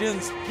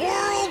operations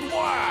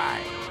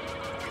worldwide.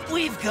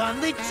 We've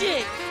gone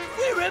legit.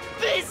 We're a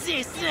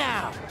business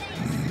now.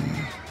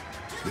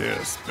 They're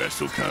a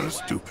special kind of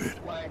stupid.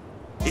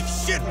 If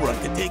Shinra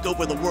can take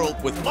over the world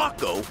with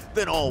Mako,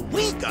 then all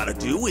we gotta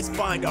do is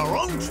find our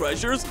own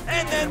treasures,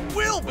 and then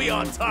we'll be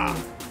on top.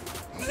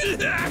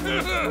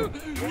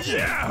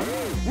 Yeah,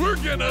 we're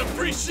gonna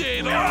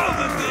appreciate all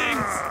the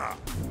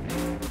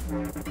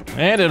things.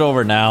 Hand it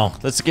over now.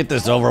 Let's get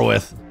this over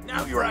with.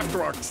 Now you're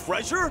after our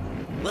treasure?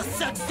 Well,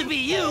 sucks to be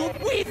you.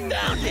 We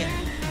found it.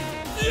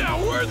 Yeah,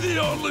 we're the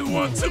only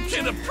ones who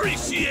can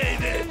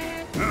appreciate it.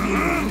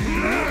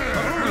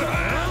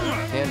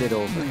 Hand it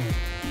over.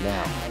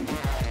 Now.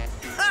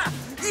 Ha!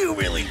 You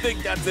really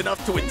think that's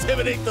enough to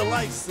intimidate the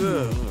likes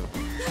of...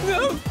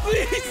 No,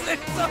 please,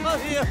 it's all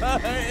yours.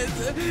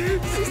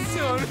 Just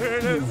don't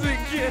hurt us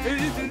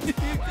again.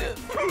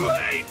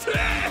 Play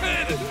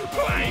dead!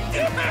 Play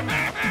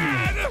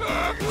dead!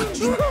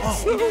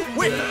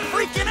 We're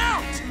freaking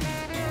out!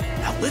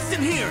 Now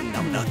listen here,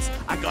 numbnuts.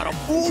 I got a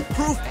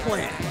foolproof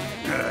plan.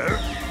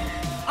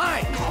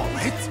 I call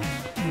it...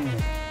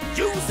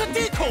 Use a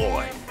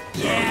decoy!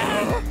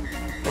 Yeah?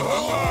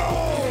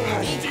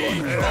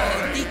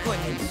 Decoy.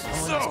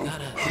 So,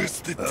 who's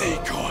the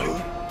decoy?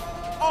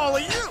 All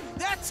of you,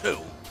 that's who!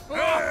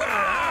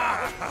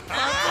 I've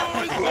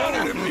always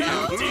wanted to be a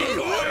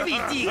decoy! We'll be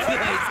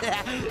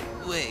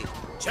decoys! Wait.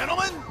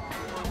 Gentlemen,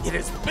 it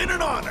has been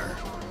an honor.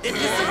 If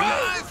you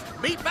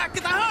survive, meet back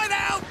at the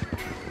hideout!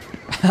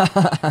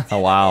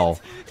 Wow.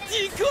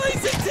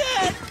 Decoys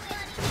attack!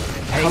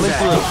 Coming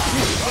through.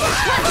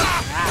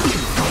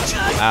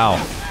 Ow.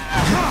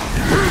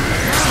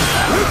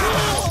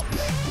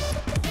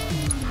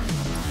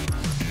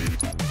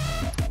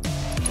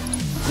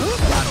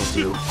 That'll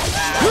do.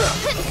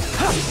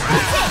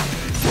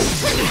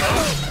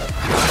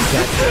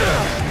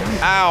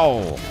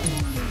 Ow.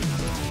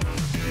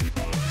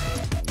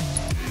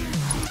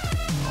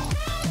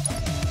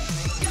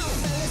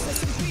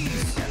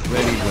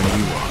 Ready when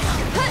you are.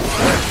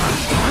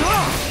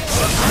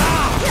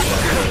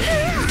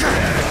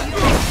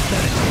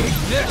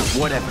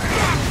 Whatever.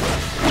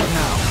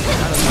 Now,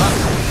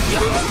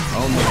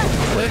 oh no.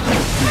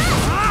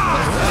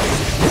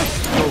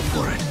 Go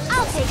for it.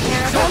 I'll take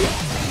care of him.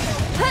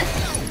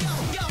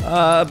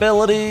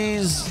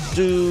 Abilities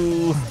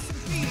do.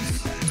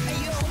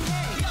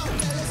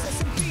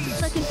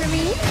 Looking for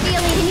me?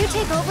 Feeling, can you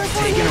take over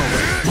for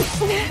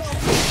me?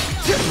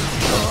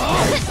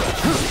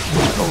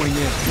 Going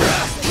in.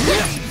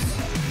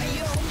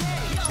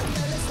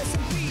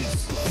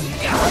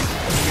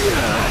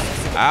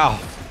 Ow.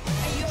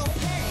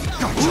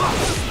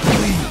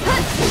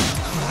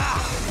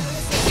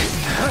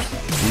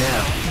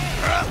 Now.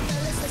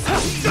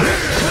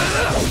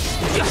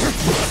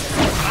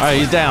 Alright,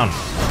 he's down.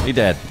 He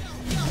dead.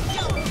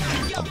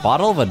 A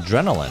bottle of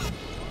adrenaline.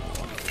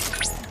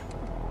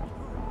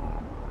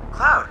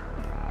 Cloud,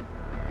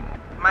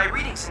 my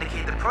readings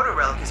indicate the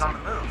proto-relic is on the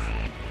move.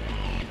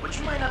 Would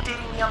you mind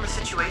updating me on the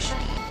situation?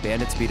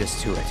 Bandits beat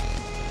us to it.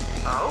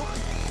 Oh?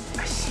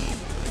 I see.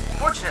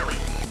 Fortunately,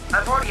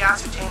 I've already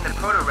ascertained the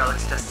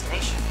proto-relic's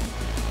destination.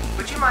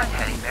 Would you mind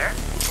heading there?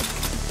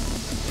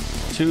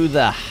 To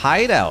the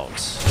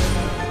hideout.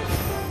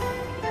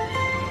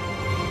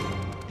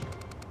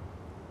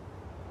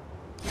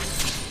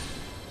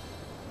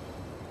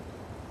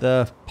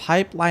 The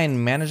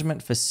pipeline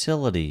management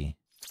facility.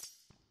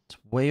 It's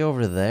way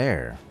over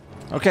there.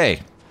 Okay,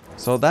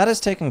 so that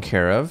is taken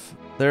care of.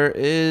 There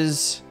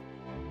is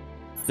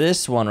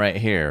this one right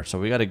here. So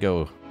we gotta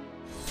go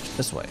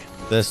this way.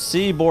 The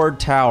Seaboard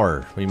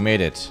Tower. We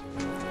made it.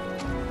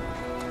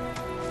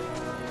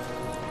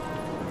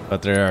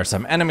 But there are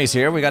some enemies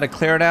here. We gotta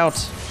clear it out.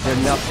 They're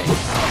nothing.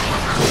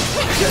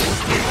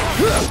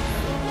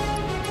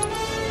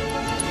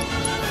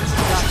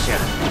 Gotcha.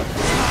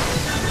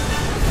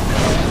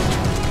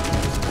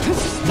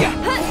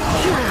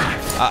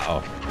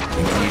 Uh-oh.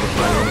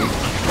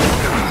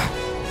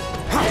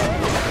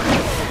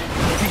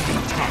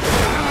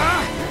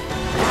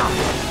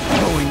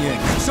 Going in.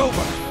 It's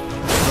over.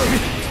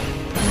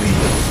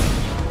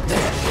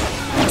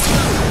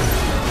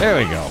 There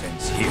we go.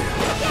 It's here.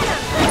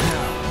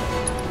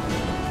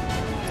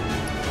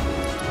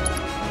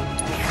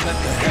 Let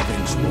the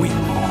heavens weep.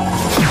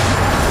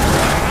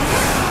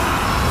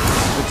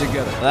 Put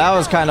together. That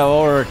was kind of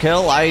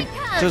overkill. I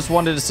just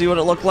wanted to see what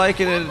it looked like,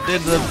 and it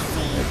did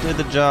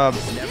the job.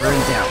 Never in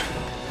doubt.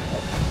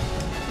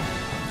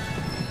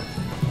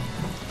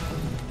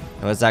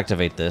 Let's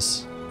activate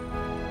this.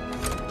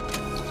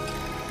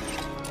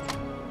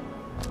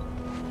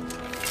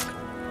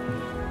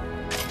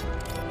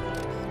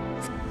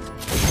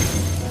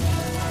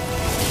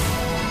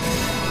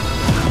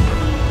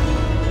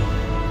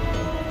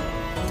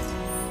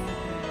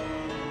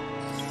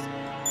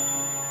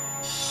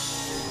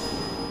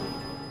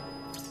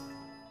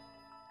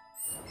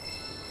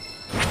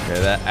 Okay,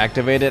 that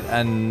activated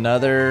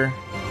another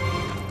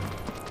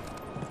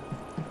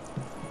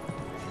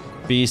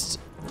beast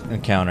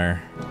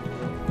encounter.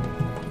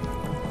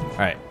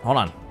 Alright, hold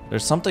on.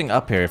 There's something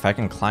up here if I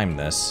can climb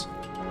this.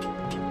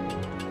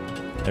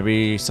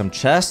 Maybe some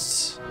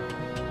chests?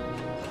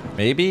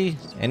 Maybe?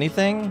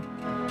 Anything?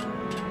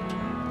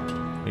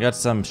 We got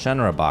some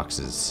Shinra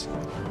boxes.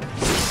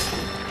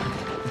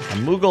 A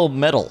Moogle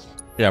medal.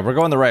 Yeah, we're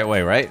going the right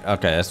way, right?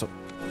 Okay, that's what...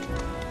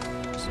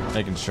 Just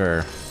making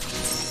sure.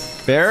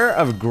 Bearer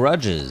of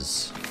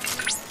Grudges.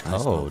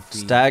 Oh,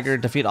 stagger,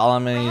 defeat all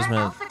enemies.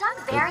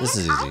 This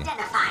is easy.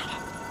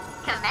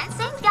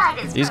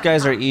 These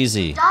guys are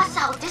easy.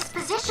 Docile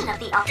disposition of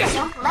the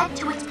Alpha led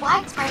to its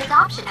widespread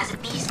adoption as a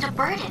beast of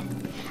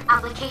burden.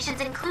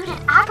 Applications included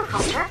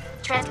agriculture,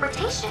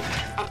 transportation,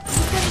 and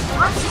even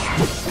warfare.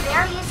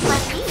 Various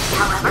lessees,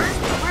 however,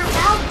 were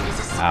valued as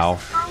a source of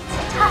hides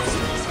and tusks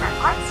used for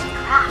arts and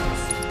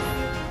crafts.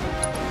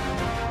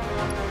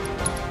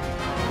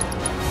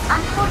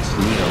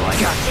 Unfortunately,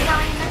 they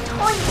are a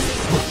notoriously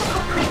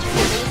difficult creature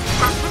to raise in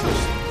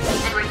captivity,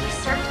 and were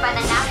usurped by the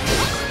now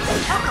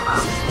ubiquitous CHOCOBO.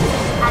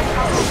 At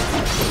present,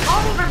 the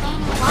only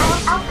remaining wild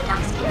alpha can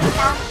be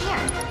found here,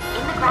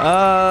 in the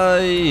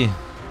Grasslands.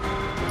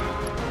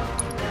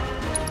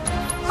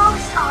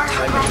 Most are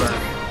aggressive,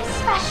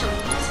 especially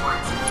these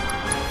ones,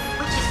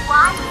 which is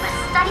why we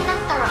must study them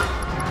thoroughly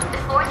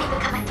before they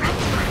become a threat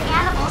to both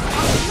animals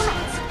and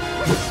humans.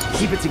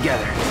 Keep it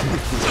together.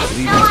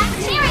 So I'm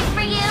cheering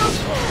for you!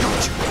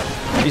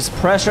 He's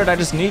pressured. I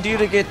just need you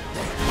to get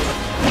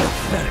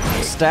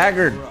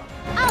staggered. Oh,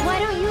 why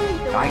don't you lead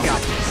the way? I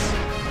got this.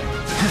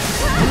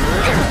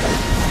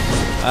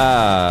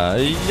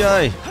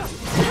 Yay.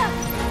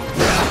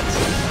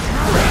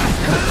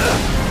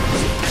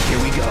 Here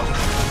we go.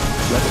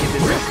 Let's get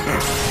this.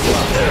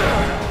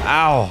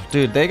 Ow,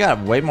 dude, they got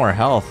way more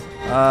health.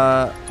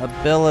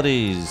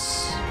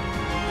 Abilities.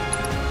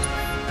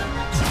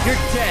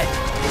 You're dead.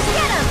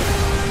 Get him!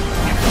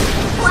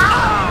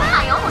 Wow,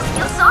 I almost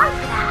feel sorry for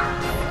that.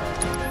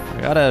 I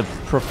got a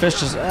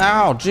proficient.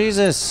 Ow,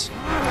 Jesus.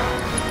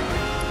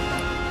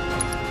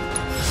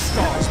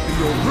 Stars be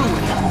your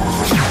ruin.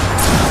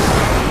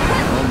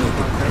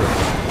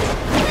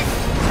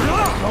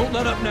 Don't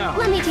let up now.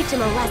 Let me teach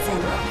him a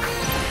lesson.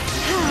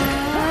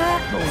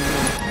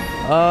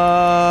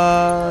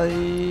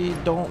 I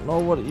don't know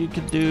what you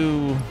could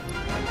do.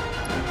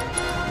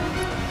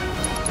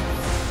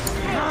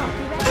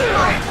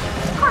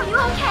 Are you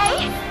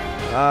okay?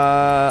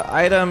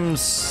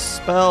 Items,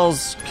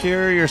 spells,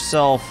 cure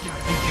yourself. Be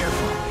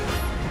careful.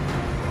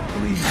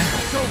 Please.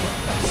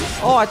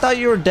 Oh, I thought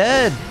you were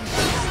dead.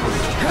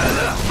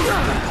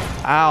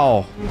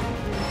 Ow.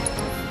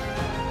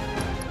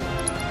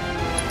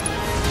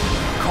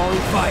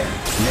 Calling fire.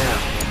 Now,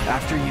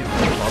 after you.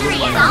 Victory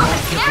is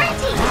always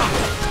guaranteed.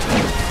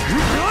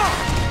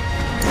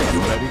 You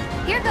ready?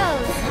 Here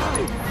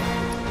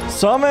goes.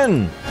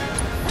 Summon.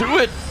 Do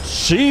it,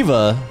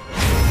 Shiva.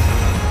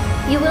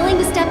 You willing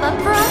to step up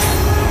for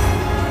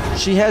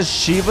us? She has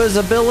Shiva's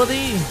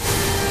ability?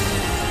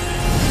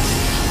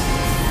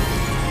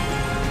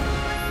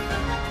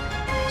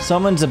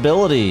 Summon's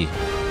ability.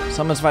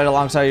 Summons fight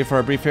alongside you for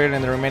a brief period,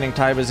 and the remaining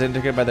time is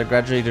indicated by their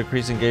gradually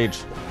decreasing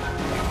gauge.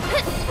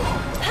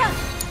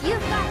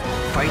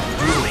 Fight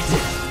through it.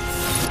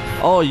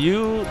 Oh,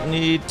 you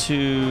need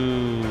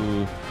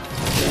to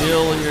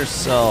heal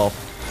yourself.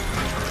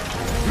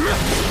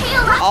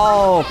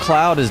 Oh,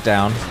 Cloud is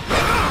down.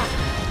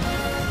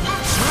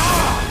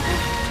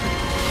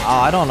 Oh,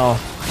 I don't know.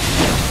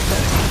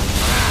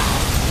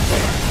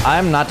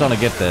 I'm not gonna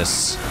get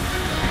this.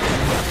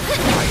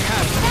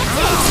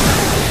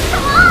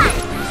 Come on!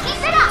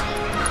 Keep it up!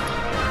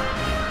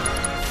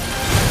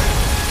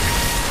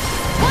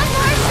 One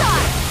more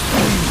shot!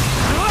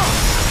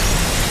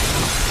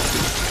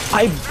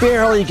 I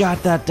barely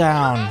got that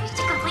down. Managed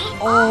to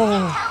complete all the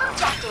intel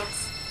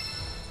objectives.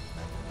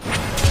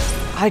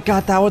 I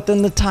got that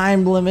within the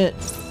time limit,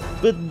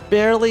 with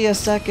barely a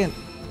second.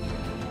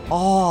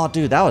 Oh,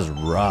 dude, that was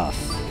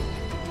rough.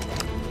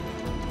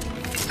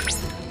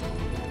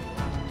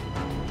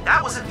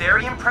 That was a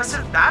very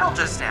impressive battle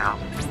just now.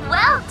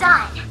 Well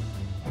done.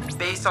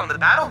 Based on the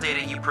battle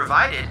data you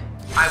provided,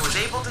 I was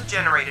able to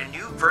generate a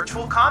new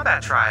virtual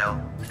combat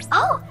trial.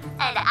 Oh,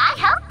 and I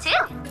helped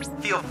too.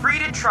 Feel free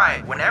to try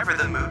it whenever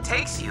the mood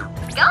takes you.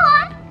 Go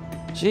on.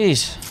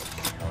 Jeez.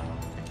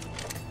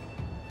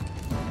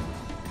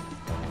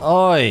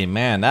 Oi,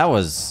 man, that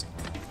was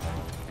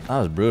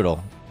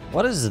brutal.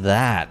 What is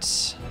that?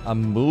 A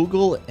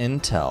Moogle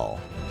intel.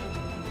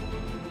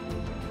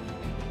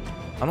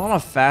 I'm on a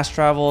fast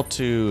travel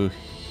to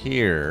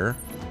here.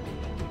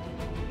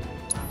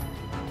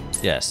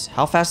 Yes.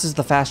 How fast is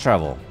the fast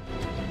travel?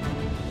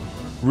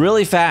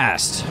 Really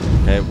fast.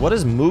 Okay, what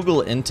is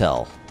Moogle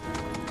intel?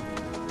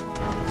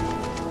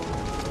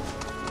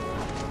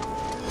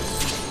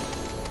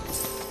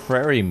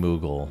 Prairie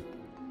Moogle.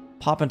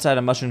 Pop inside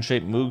a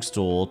mushroom-shaped Moog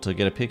stool to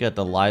get a peek at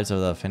the lives of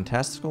the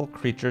fantastical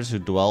creatures who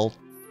dwell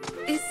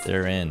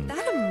therein. Is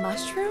that a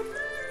mushroom?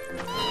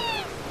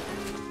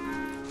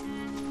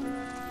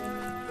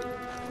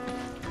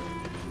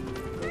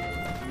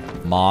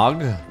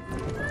 Mog?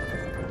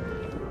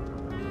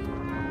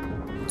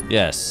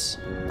 Yes.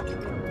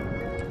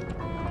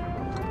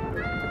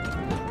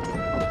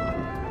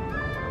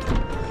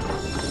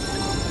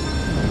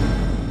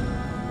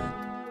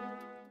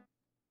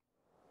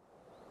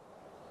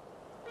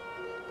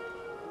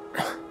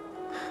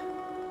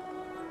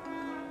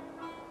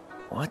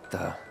 What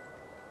the?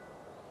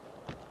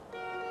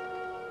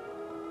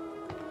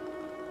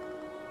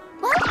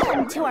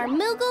 Welcome to our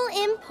Moogle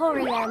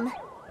Emporium.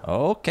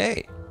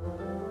 Okay.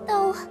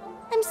 Though,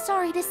 I'm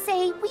sorry to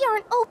say, we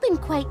aren't open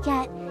quite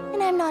yet,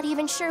 and I'm not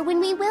even sure when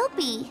we will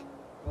be.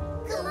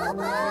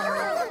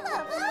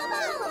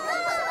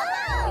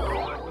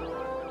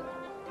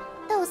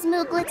 Those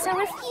Mooglets are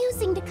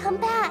refusing to come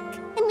back,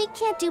 and we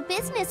can't do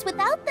business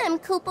without them,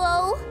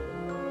 Kupo.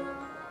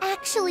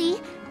 Actually,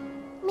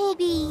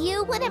 maybe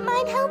you wouldn't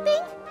mind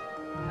helping?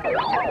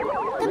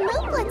 The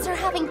Mooglets are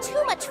having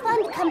too much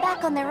fun to come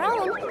back on their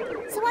own,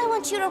 so I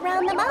want you to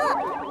round them up.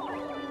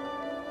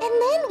 And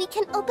then we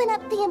can open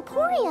up the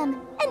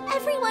Emporium, and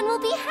everyone will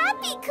be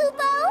happy,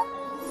 Kupo!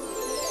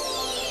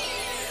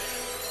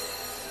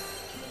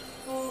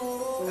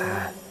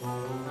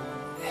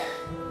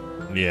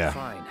 Yeah.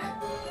 Fine.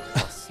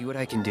 I'll see what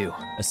I can do.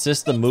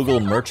 Assist the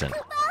Moogle merchant.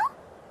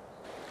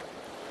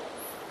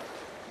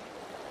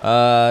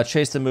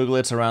 Chase the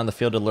Mooglets around the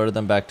field to lure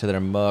them back to their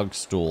mug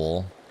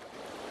stool.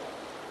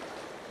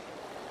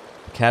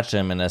 Catch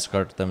them and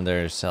escort them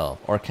there yourself.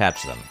 Or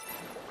catch them.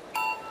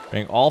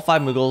 Bring all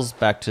 5 Moogles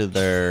back to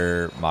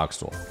their mog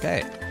stool.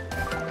 Okay.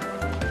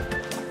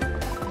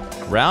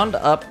 Round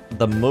up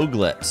the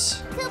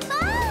Mooglets.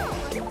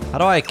 How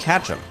do I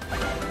catch them?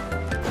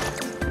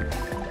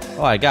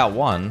 Oh, I got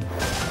one.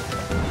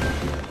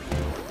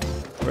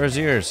 Where's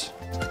yours?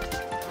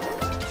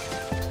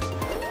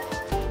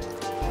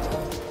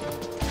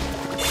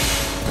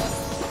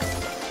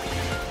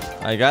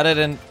 I got it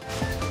in...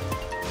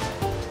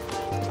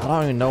 I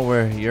don't even know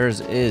where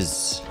yours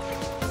is.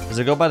 Does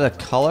it go by the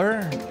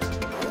color?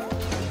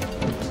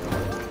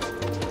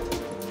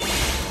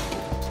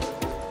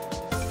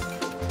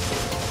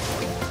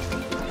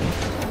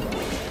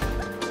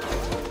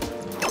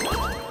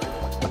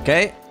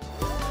 Okay.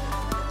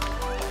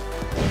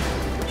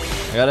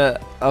 I gotta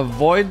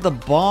avoid the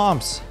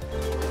bombs.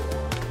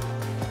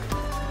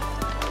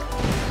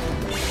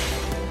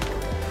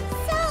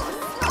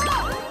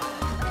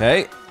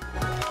 Okay.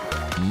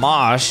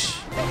 Mosh.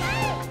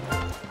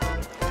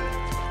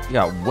 You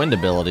got wind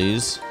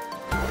abilities.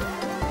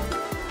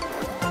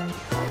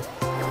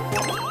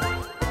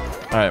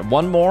 Alright,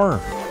 one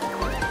more.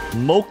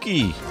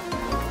 Moki.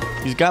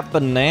 He's got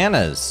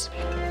bananas.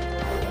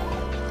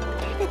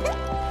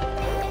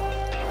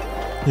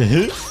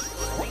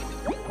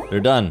 They're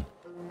done.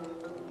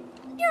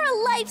 You're a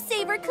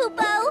lifesaver,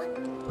 Kupo!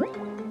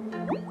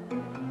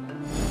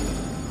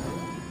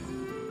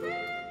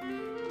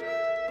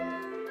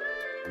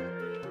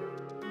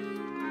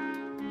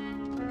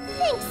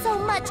 Thanks so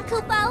much,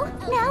 Kupo!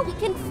 Now we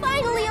can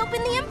finally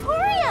open the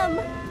Emporium!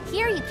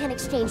 Here you can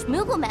exchange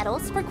Moogle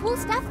medals for cool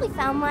stuff we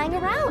found lying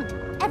around.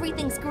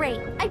 Everything's great,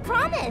 I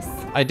promise!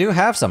 I do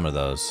have some of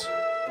those.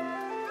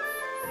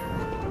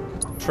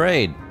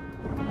 Trade.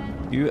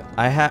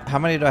 How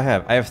many do I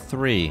have? I have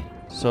 3.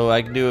 So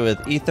I can do it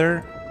with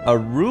ether. A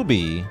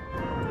ruby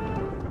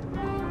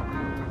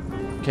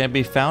can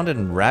be found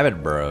in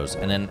rabbit burrows,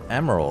 and an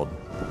emerald.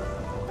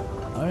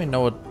 I don't even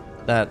know what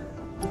that...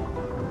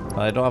 But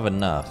I don't have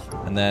enough.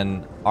 And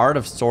then art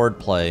of sword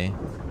play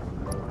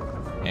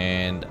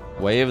and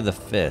Way of the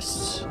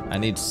Fists. I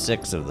need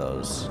 6 of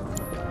those.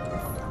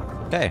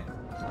 Okay.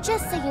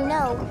 Just so you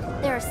know,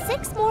 there are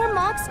 6 more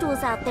Mog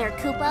Stools out there,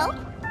 Kupo.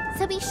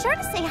 So be sure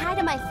to say hi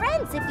to my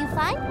friends if you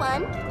find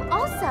one.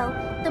 Also,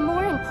 the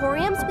more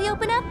Emporiums we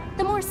open up,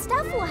 the more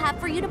stuff we'll have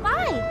for you to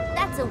buy.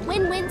 That's a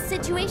win-win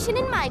situation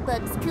in my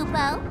books,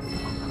 Kupo.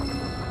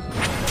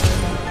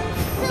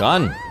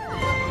 Done.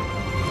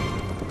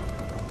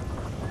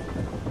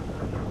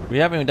 We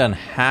haven't even done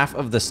half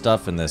of the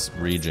stuff in this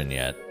region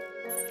yet.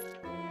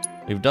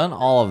 We've done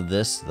all of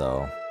this,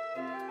 though.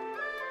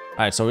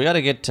 Alright, so we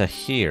gotta get to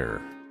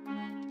here.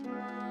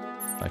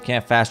 I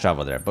can't fast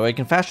travel there, but we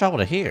can fast travel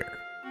to here.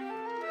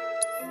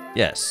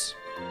 Yes.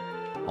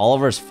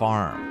 Oliver's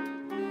Farm.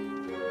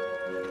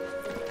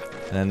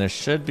 And then there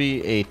should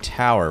be a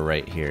tower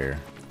right here.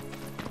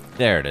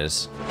 There it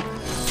is.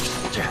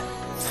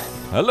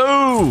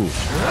 Hello!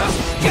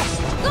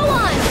 Go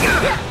on!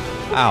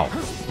 Ow.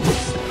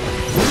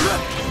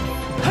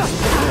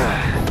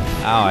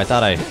 Ow, I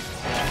thought I...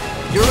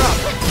 You're up!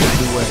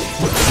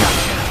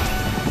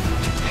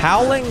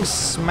 Howling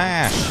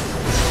Smash.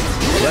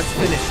 Let's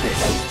finish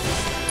this.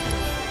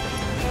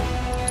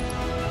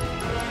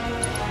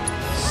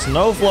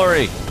 Snow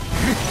Flurry.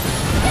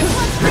 This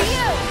one's for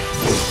you!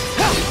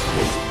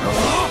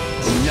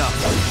 Enough.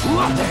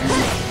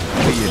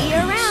 See you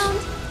around.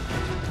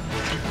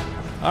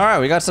 Alright,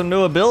 we got some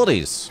new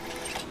abilities.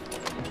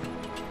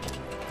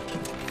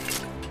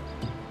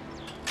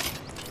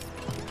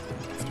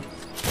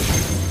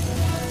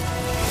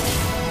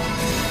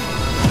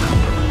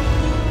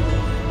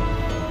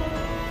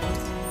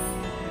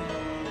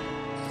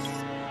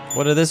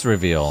 What did this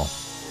reveal?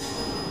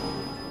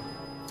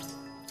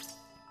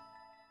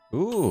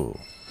 Ooh.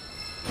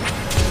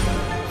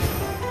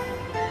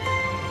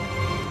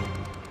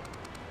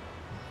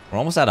 We're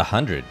almost at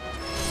 100.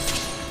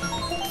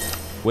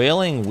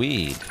 Wailing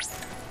Weed.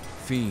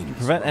 Fiends.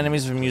 Prevent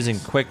enemies from using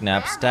Quick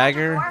Nap,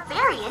 stagger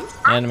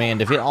enemy, and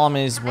defeat all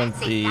enemies with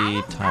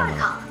the time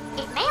limit.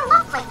 It may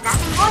look like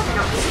nothing more than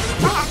a weak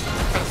plant,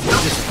 but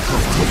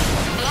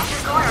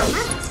Mandragora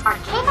roots are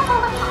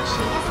capable of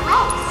functioning as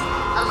legs,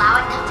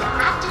 allowing them to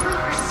actively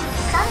pursue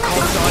sunlight.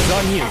 All signs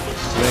on you.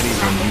 Ready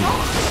when you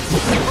are.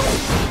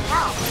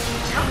 No,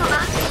 Chocobo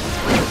seems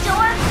to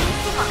adore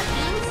feasting on the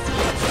bean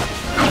seeds.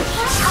 I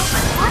can't help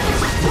but wonder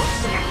what this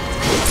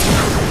experience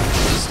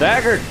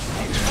Staggered.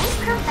 may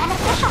prove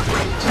beneficial for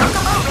the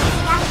Chocobo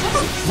raising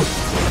activities.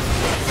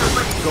 So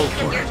would it Go be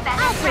for your it.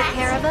 best I'll take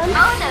care of them.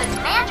 Oh, those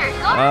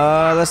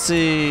Mandragora. Let's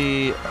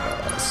see.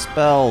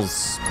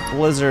 Spells.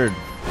 Blizzard.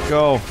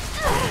 Go.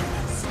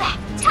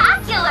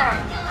 Spectacular!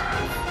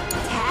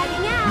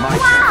 Tagging out. My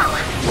Wow!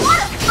 What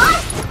a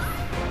fight!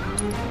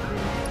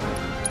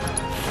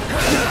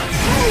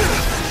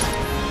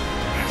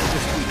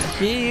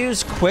 He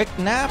used Quick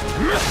Nap?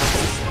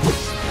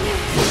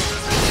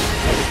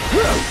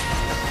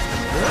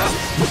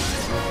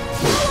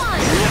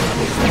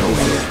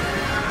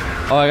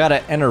 Oh, I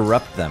gotta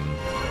interrupt them.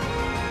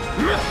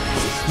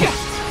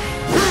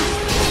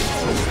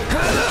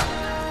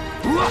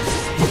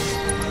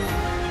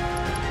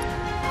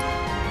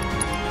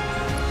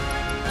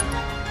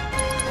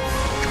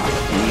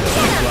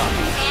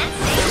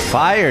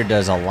 Fire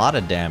does a lot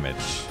of damage.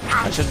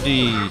 That should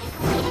be...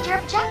 Completed your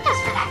objectives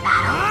for that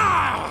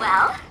battle.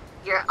 Well,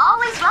 you're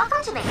always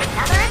welcome to make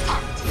another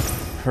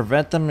attempt.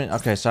 Prevent them...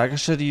 Okay, so I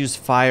should use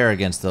fire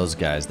against those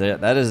guys.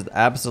 That is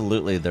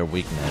absolutely their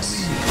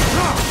weakness.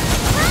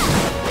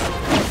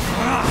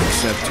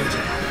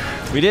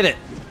 Accepted. We did it.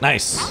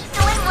 Nice.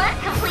 Excellent work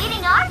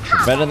completing our combat.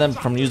 Preventing them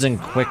from using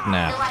Quick Though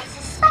Nap. I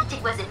suspect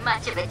it wasn't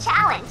much of a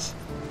challenge.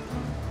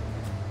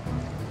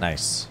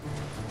 Nice.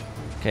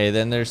 Okay,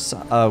 then there's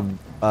a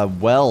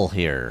well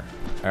here.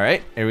 All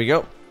right, here we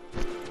go.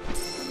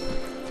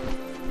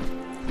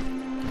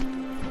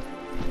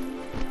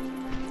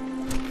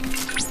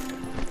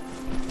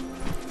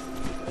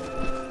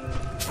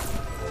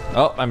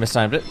 Oh, I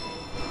mistimed it.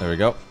 There we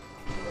go.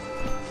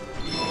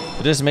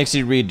 It just makes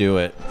you redo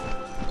it.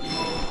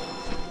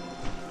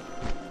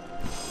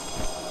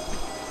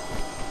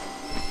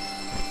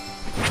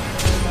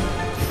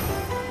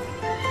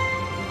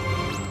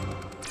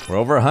 We're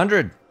over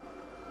 100.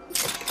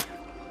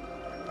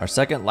 Our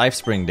second life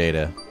spring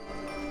data.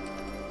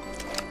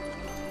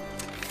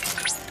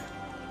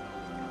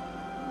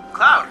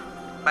 Cloud,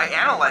 by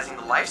analyzing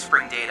the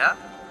LifeSpring data,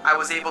 I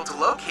was able to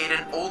locate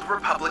an Old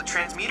Republic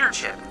transmitter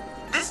chip.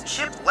 This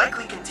chip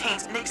likely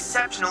contains an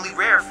exceptionally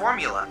rare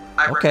formula.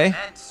 I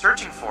recommend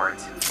searching for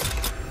it.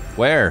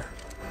 Where?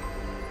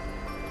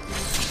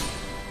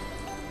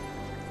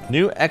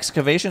 New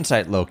excavation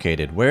site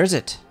located. Where is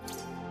it?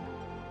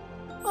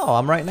 Oh,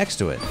 I'm right next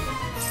to it.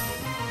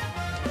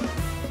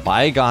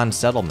 Bygone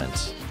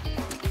settlement.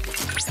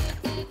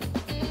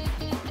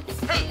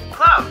 Hey,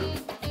 Cloud!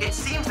 It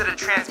seems that a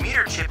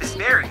transmitter chip is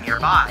buried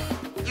nearby.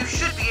 You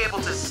should be able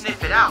to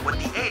sniff it out with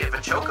the aid of a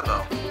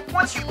chocobo.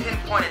 Once you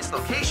pinpoint its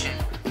location,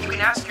 you can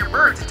ask your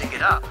bird to dig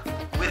it up.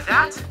 With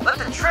that, let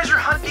the treasure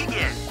hunt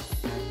begin.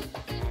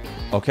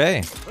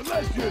 Okay.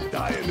 Unless you're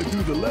dying to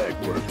do the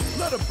legwork,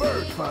 let a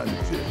bird find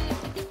the chip.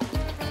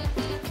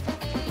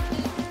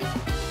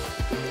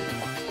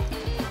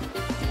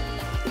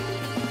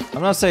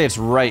 I'm gonna say it's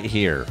right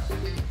here.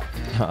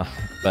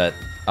 But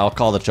I'll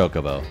call the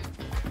Chocobo.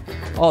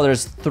 Oh,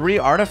 there's 3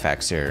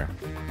 artifacts here.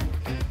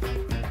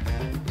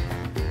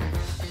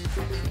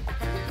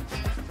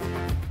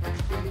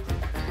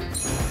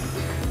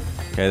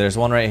 Okay, there's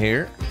one right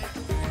here.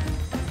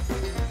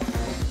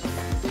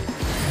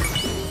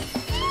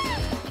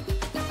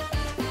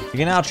 You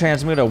can now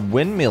transmute a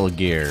windmill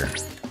gear.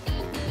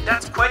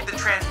 That's quite the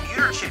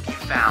transmuter chip you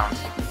found.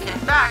 In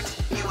fact,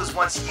 it was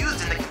once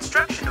used in the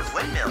construction of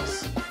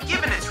windmills.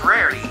 Given its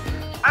rarity,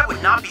 I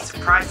would not be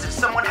surprised if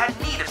someone had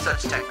need of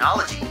such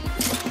technology.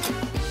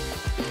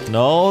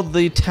 No,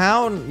 the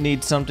town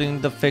needs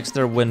something to fix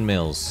their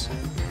windmills.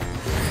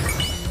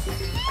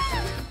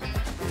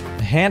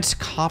 Enhanced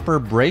copper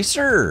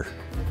bracer.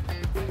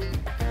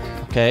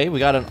 Okay, we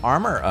got an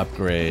armor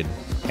upgrade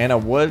and a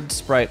wood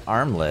sprite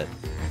armlet.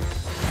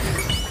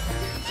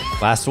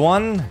 Last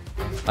one,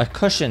 a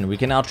cushion. We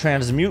can now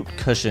transmute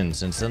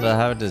cushions instead of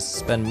having to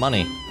spend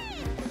money.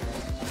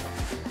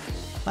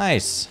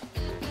 Nice.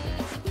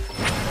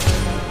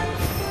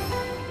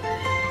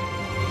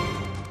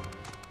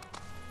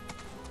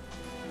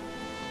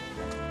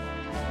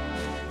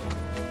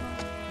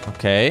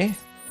 Okay,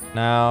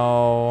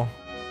 now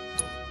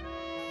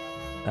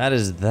that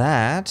is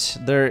that.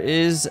 There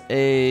is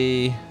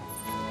a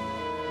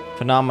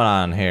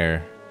phenomenon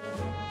here.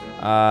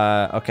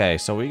 Okay,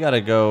 so we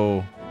gotta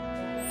go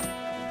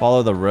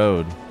follow the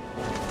road.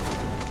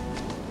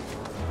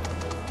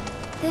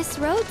 This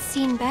road's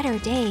seen better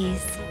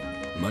days.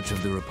 Much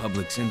of the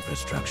Republic's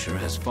infrastructure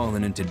has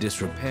fallen into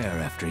disrepair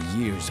after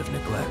years of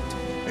neglect.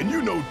 And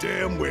you know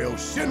damn well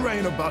Shinra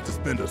ain't about to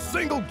spend a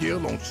single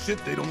gil on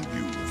shit they don't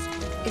use.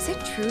 Is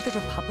it true the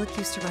Republic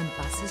used to run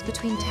buses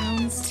between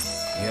towns?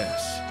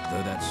 Yes,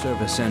 though that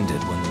service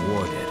ended when the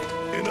war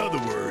did. In other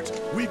words,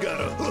 we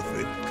gotta hoof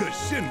it, cause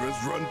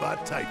Shinra's run by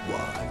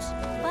tightwads.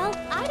 Well,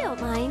 I don't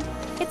mind.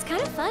 It's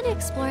kind of fun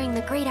exploring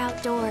the great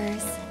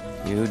outdoors.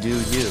 You do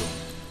you.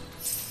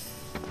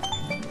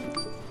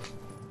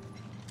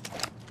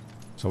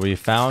 So we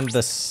found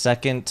the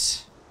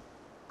second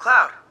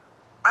Cloud,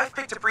 I've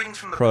picked up readings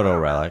from the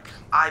proto-relic.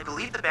 I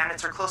believe the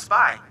bandits are close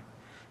by.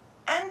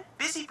 And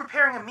busy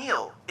preparing a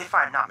meal, if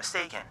I'm not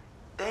mistaken.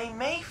 They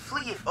may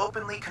flee if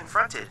openly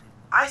confronted.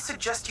 I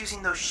suggest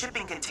using those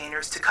shipping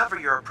containers to cover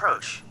your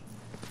approach.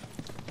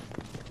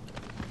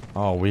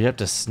 Oh, we have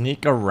to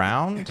sneak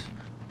around?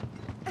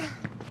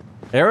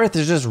 Aerith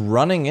is just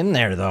running in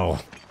there, though.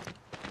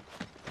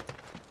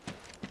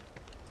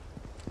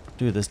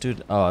 Dude, this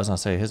dude... Oh, I was gonna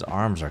say, his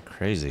arms are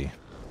crazy.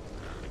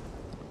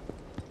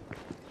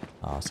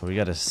 Oh, so we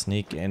gotta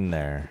sneak in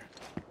there.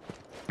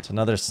 It's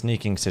another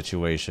sneaking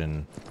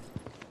situation.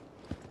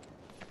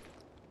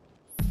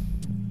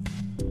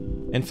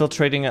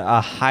 Infiltrating a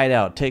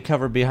hideout. Take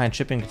cover behind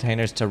shipping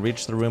containers to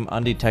reach the room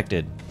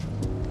undetected.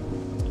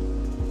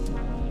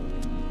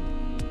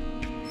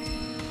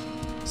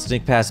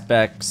 Sneak past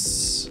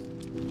BECK'S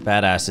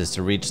badasses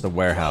to reach the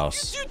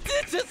warehouse. You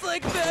did just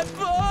like that,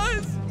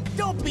 boss!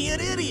 Don't be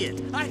an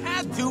idiot! I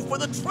had to for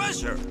the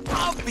treasure,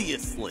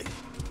 obviously!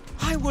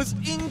 I was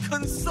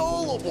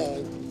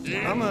inconsolable!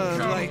 I'm a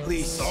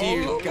lightly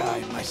seared guy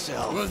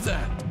myself. What's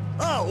that?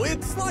 Oh,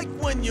 it's like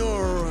when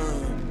you're,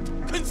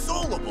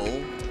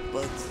 consolable,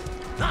 but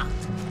not.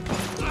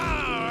 Oh,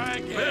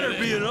 I get Better it.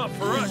 be enough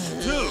for us,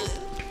 too.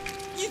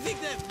 You think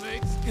that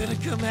Meg's gonna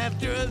come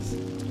after us?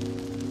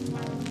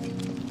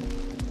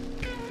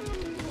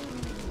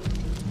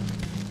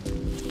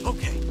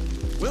 Okay,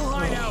 we'll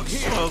hide out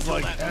here Smells until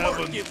like that mark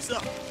heaven. gives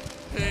up.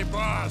 Hey,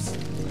 boss.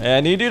 Hey,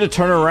 I need you to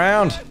turn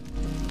around.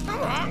 I'm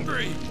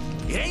hungry.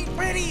 You ain't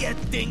ready yet,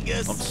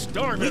 dingus. I'm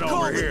starving we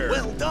call over here. it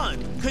well done,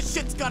 cause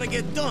shit's gotta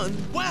get done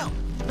well,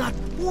 not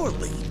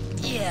poorly.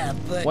 Yeah,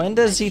 but When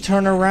does he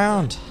turn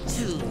around?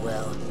 too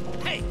well.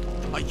 Hey,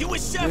 are you a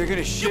chef? They're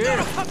gonna You share. got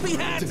a puppy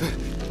hat?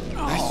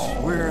 I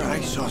swear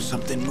I saw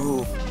something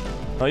move.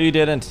 Oh, you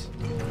didn't.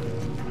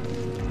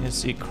 You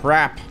see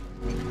crap.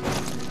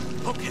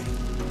 Okay,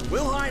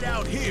 we'll hide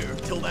out here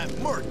till that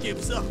merc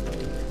gives up.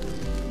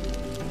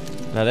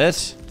 Is that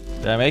it?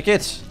 Did I make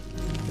it?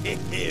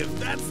 If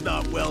that's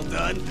not well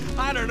done,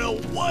 I don't know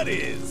what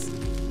is.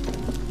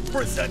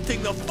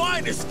 Presenting the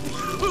finest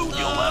food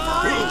you'll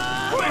ever eat.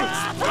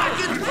 It's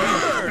fucking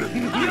bird!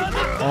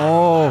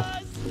 Oh.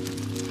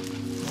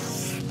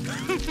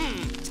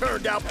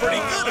 Turned out pretty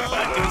good if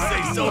I do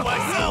say so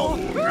myself.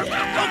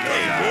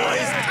 Okay,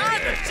 boys,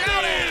 time to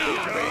shout out!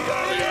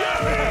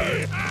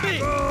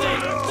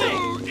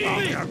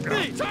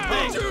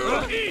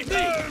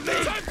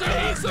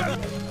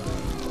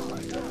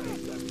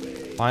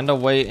 Find a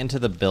way into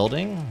the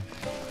building?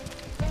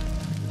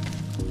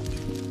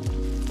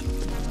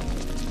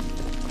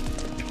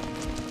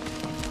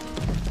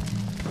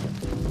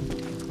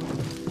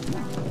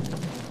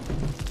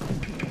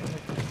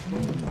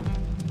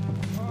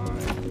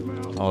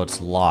 Oh, it's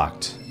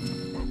locked.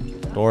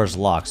 Door's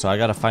locked, so I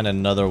gotta find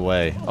another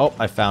way. Oh,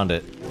 I found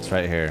it. It's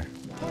right here.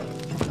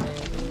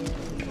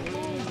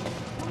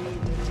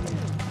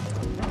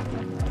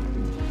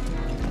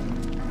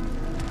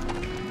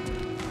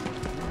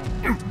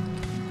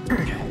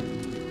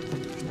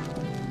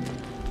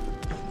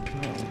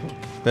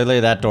 Clearly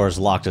that door is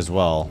locked as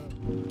well.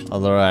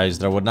 Otherwise,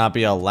 there would not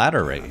be a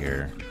ladder right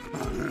here.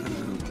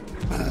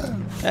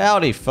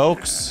 Howdy,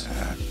 folks.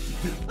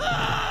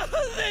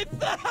 They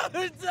found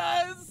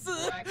us!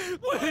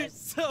 We're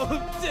so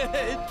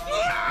dead!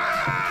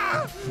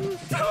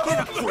 Get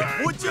a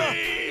grip, would ya?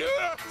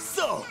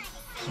 So,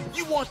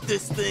 you want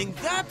this thing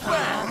that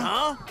bad,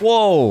 huh?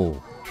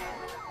 Whoa.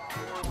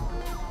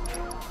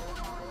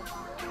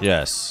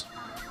 Yes.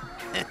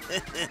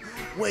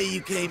 Way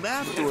you came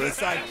after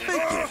us, I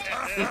figured.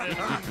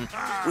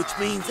 Which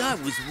means I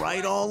was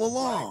right all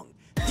along.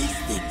 This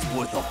thing's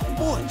worth a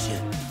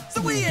fortune.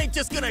 So we ain't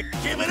just gonna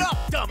give it up,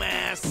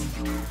 dumbass!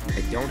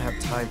 I don't have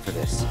time for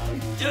this.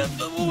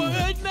 Just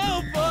right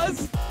now,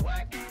 boss!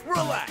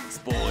 Relax,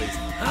 boys.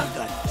 I've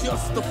got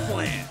just the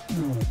plan.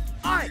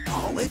 I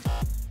call it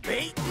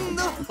baiting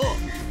the hook.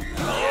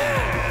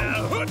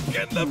 Yeah, hook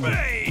in the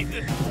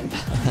bait.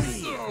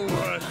 So,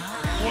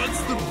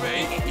 what's the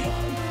bait?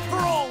 For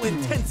all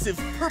intensive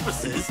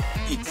purposes,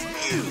 it's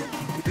you.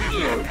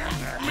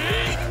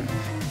 Me?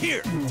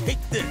 Here, take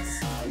this.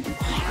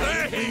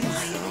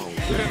 Thanks.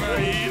 Can I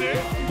eat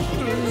it?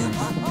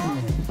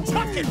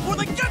 Chuck it for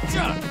the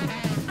gotcha!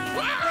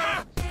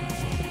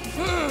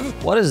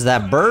 What is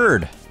that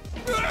bird?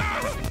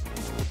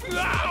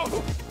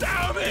 No!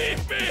 Don't eat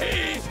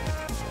me!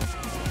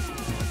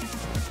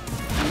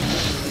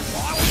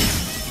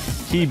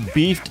 He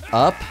beefed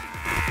up.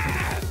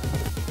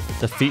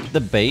 Defeat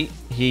the bait.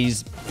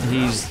 He's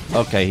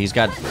okay. He's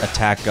got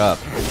attack up.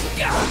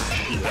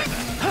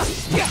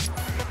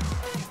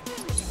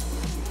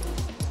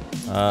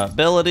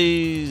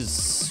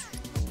 Abilities.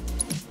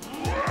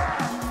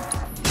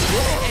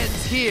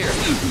 Ends here.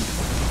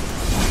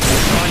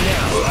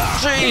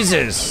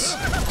 Jesus.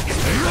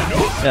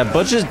 Yeah,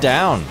 Butch is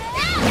down.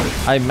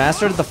 I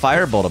mastered the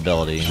firebolt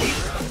ability,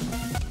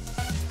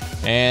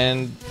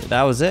 and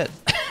that was it.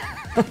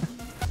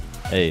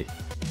 Hey.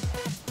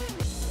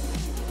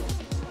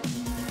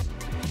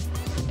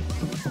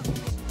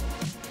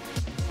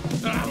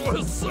 That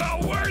was so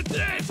worth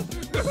it!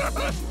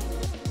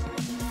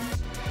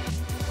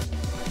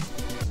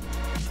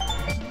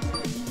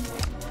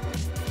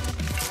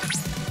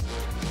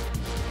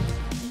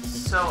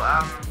 So,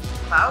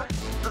 Cloud?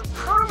 The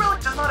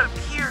proto-relic does not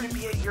appear to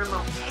be at your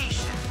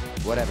location.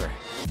 Whatever.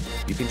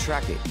 You can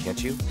track it,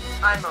 can't you?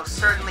 I most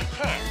certainly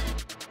can.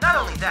 Not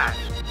only that,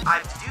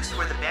 I've deduced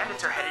where the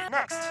bandits are headed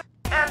next.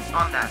 And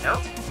on that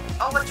note,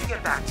 I'll let you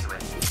get back to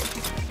it.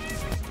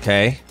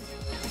 Okay.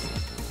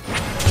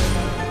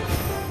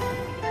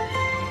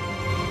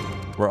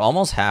 We're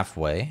almost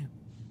halfway.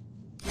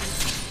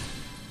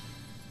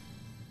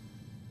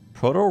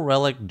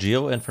 Proto-relic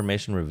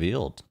geo-information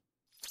revealed.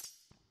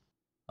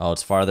 Oh,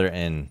 it's farther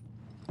in.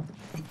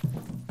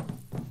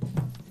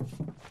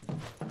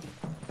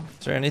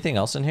 Is there anything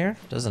else in here?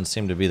 Doesn't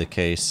seem to be the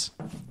case.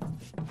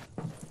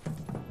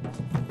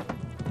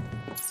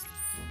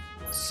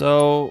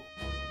 So...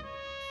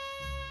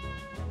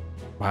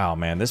 Wow,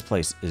 man, this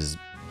place is...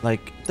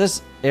 Like,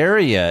 this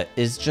area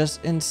is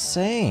just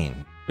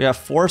insane. We have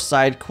 4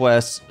 side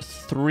quests,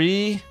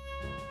 3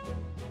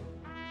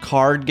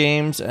 card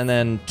games, and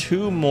then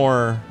 2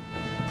 more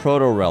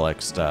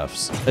proto-relic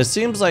stuffs. It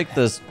seems like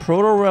this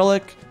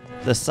proto-relic,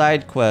 the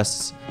side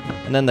quests,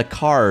 and then the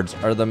cards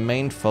are the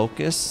main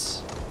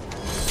focus.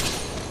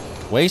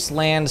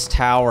 Wastelands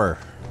Tower.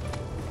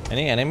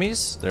 Any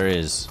enemies? There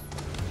is.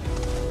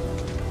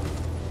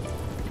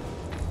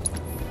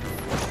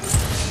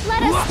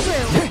 Let us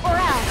through, or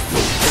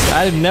else.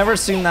 I've never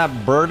seen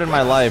that bird in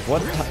my life.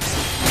 What?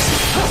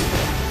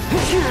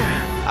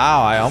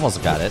 Ow, I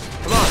almost got it.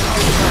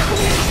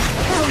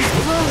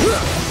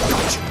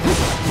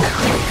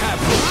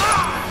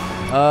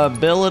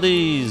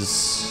 Abilities.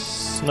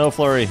 Snow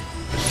Flurry.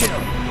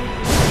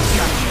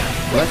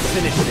 Let's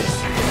finish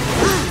this.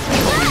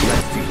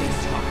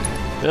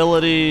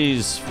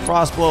 Abilities.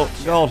 Frostblow.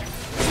 Gold.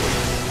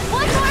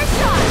 One more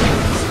shot.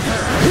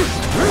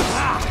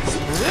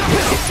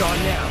 It's on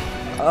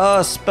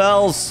now.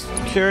 Spells.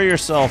 Cure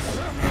yourself.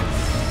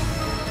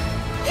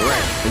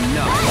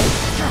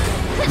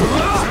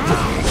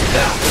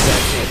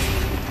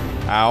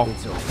 Ow.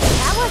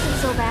 That wasn't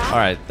so bad.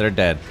 Alright, they're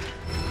dead.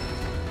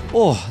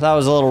 Oh, that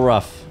was a little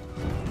rough.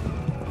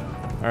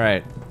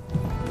 Alright.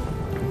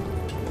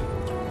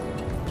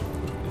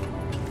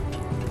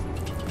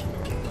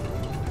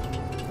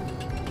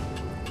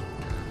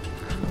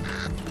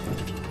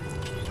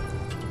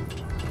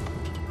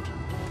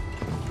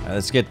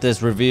 Let's get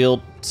this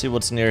revealed. See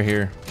what's near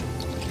here.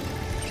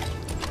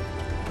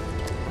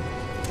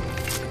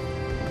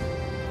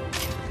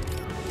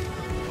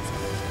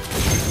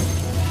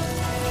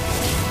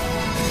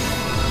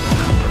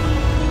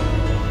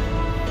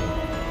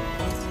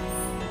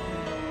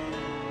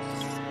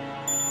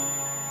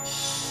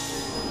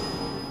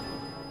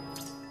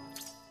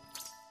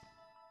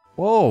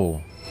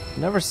 Whoa,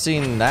 never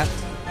seen that.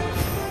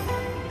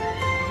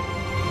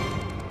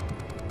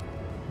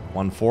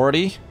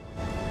 140.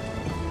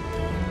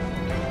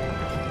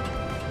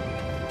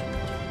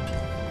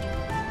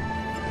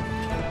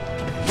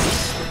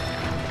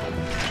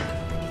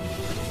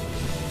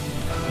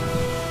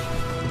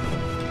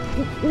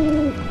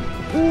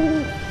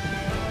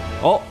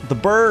 Oh, the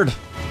bird.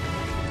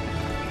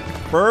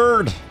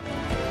 Bird.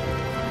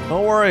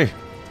 Don't worry.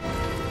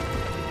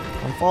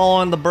 I'm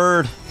following the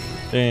bird.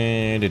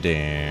 Is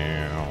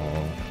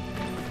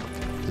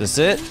this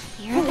it?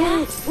 Hear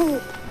that?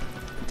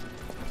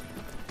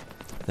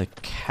 The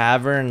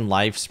Cavern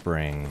Life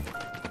Spring.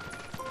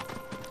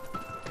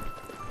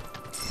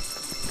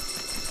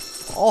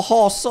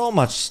 Oh, so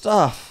much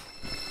stuff.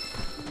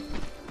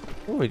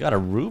 Oh, we got a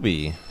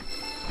ruby.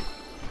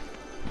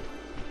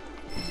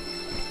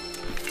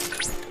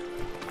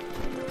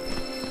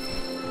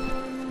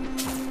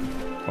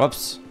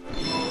 Whoops.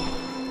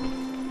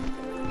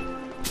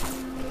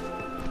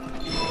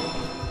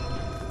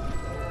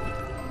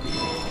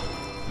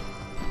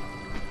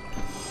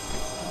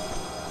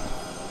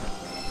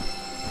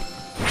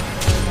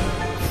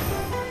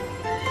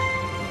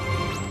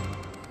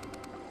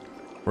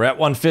 We're at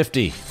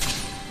 150.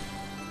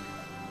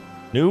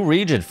 New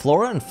region,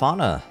 flora and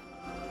fauna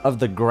of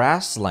the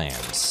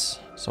Grasslands.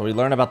 So we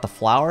learn about the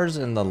flowers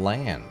and the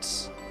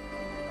lands.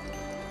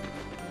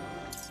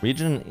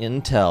 Region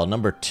Intel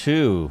number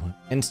 2.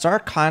 In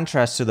stark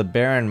contrast to the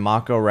barren,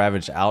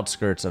 Mako-ravaged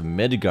outskirts of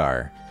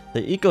Midgar,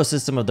 the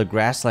ecosystem of the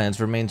Grasslands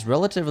remains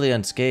relatively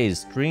unscathed.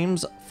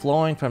 Streams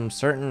flowing from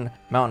certain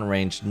mountain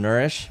range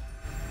nourish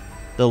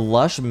the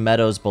lush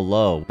meadows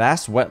below.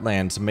 Vast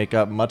wetlands make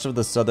up much of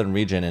the southern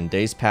region. In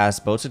days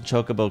past, boats and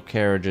chocobo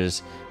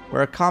carriages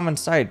were a common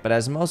sight, but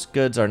as most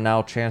goods are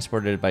now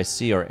transported by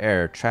sea or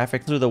air,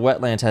 traffic through the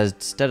wetlands has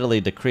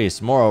steadily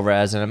decreased. Moreover,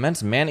 as an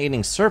immense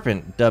man-eating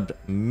serpent dubbed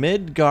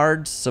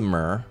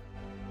Midgar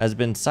has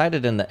been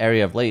sighted in the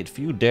area of late,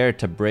 few dare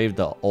to brave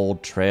the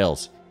old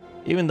trails.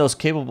 Even those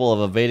capable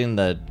of evading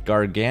the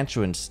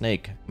gargantuan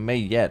snake may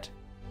yet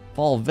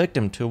fall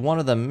victim to one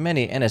of the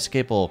many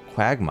inescapable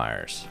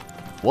quagmires.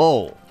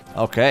 Whoa,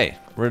 okay.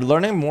 We're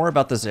learning more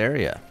about this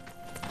area.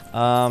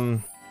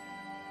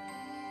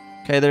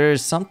 Okay, there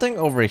is something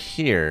over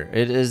here.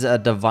 It is a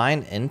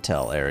divine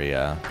intel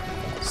area.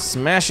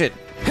 Smash it!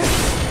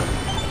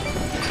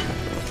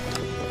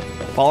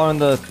 Following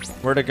the...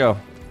 where'd it go?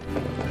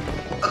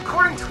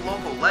 According to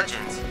local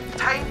legends,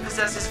 Titan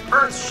possesses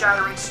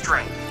earth-shattering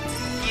strength.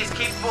 He is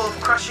capable of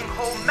crushing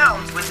whole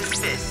mountains with his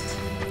fist.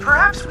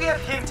 Perhaps we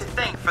have him to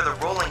thank for the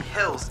rolling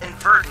hills and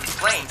verdant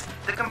plains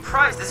that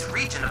comprise this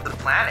region of the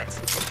planet.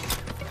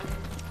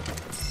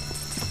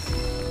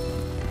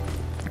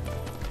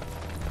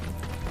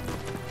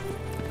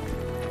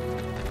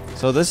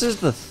 So this is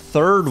the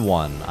third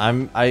one.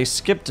 I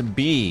skipped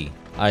B.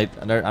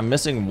 I'm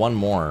missing one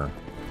more.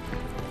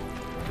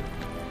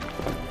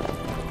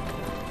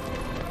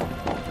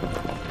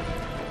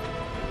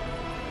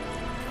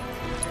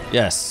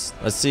 Yes,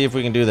 let's see if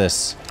we can do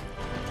this.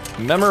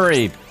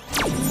 Memory.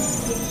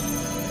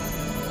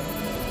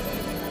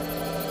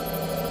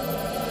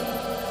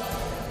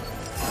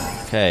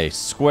 Okay,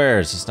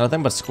 squares. It's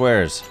nothing but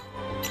squares.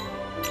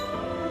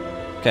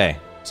 Okay,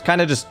 it's kind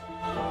of just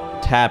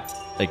tap,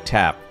 like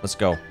tap. Let's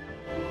go.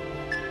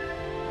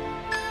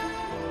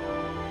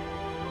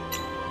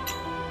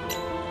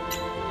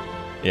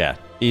 Yeah,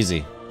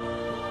 easy.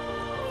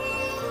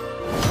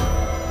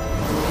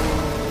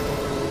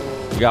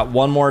 We got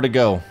one more to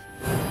go.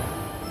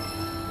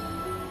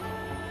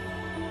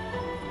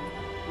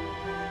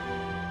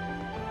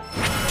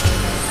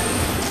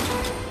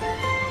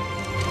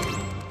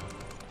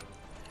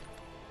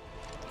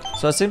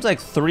 So it seems like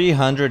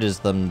 300 is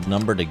the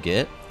number to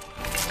get.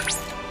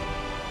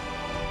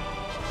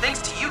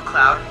 Thanks to you,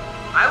 Cloud,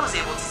 I was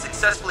able to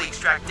successfully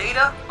extract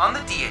data on the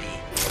deity.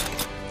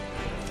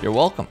 You're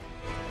welcome.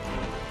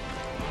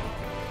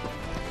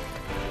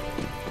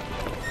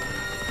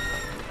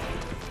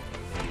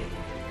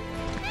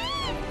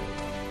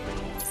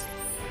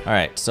 All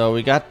right, so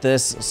we got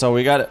this. So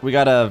we got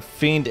a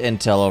fiend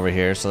intel over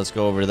here. So let's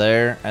go over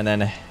there and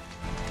then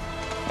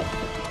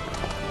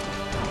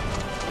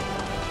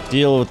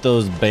deal with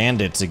those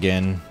bandits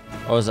again.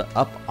 Oh, is it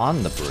up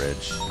on the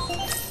bridge?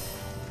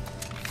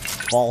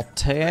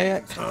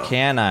 Voltaic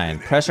canine.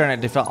 Pressure and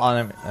it default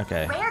on.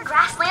 Okay. Rare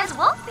Grasslands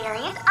wolf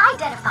variant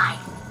identified.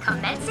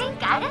 Commencing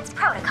guidance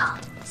protocol.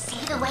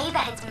 See the way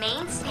that its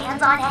mane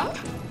stands on end?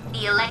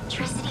 The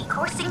electricity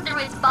coursing through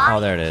its body, oh,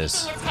 there it is.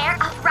 keeping its hair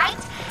upright.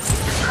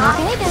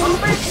 Okay, this has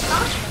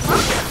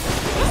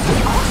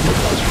also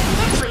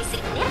contributed to a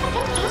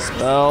significant increase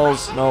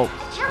Spells, nope. in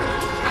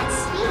agility and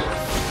speed.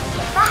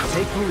 In fact,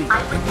 Take the lead.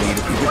 I would We need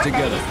to keep it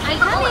together.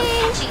 capable of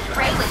catching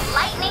prey with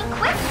lightning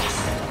quickness.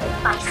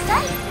 By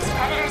studying this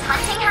predator's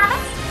hunting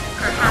habits,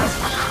 perhaps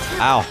we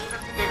too Ow. will be able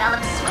to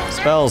develop swifter,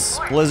 Spells,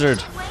 more blizzard,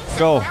 efficient ways of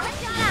go.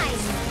 balancing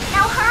these.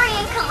 Now hurry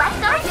and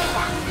collect our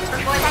data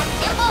before that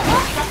nimble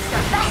wolf gets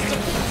the best of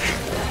you.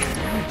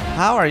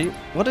 How are you?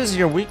 What is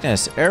your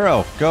weakness?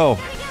 Arrow, go.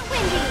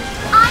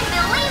 I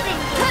believe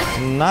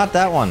in you. Not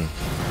that one.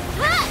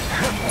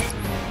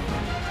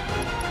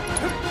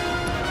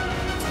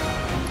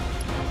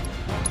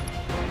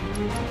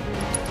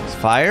 It's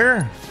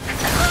fire?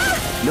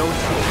 No.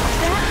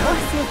 That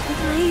wasn't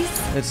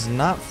nice. It's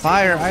not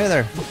fire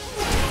either.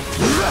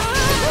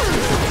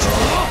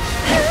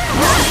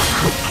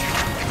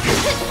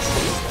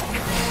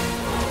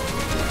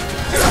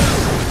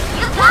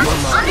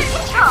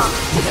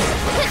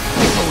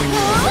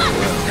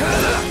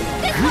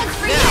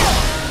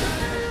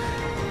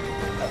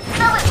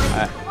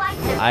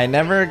 I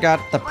never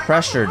got the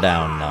pressure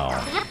down though.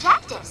 The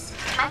objectives.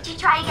 Might you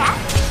try again?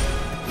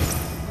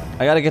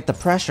 I gotta get the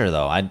pressure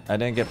though. I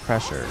didn't get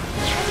pressure.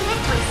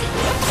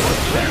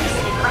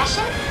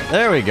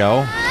 There we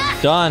go.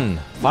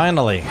 Done.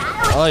 Finally.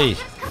 Oy.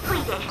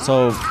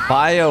 So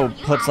Bio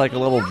puts like a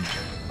little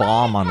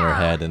bomb on their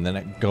head and then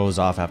it goes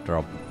off after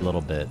a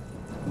little bit.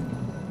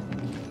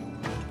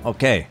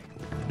 Okay.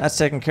 That's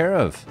taken care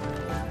of.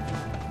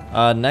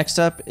 Next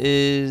up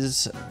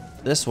is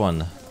this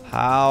one.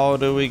 How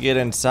do we get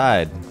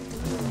inside?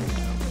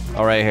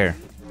 Oh, right here.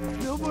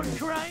 No more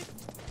crying.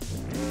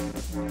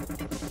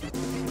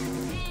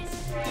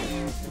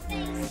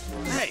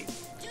 Hey,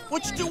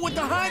 what you do with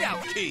the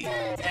hideout key?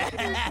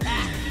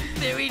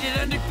 Buried it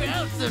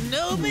underground so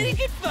nobody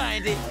could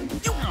find it.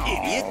 You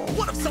idiot!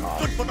 What if some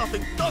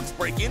good-for-nothing thugs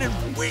break in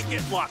and we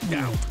get locked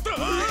out?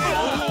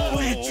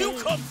 Where'd you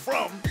come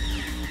from?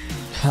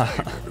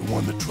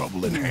 Everyone the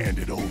trouble and hand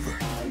it over.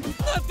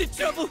 Not the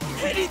trouble,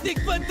 anything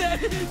but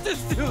that.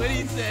 Just do what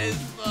he says,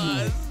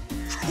 boss.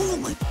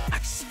 Cool it.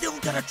 I've still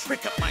got a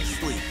trick up my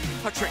sleeve.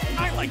 A trick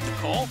I like to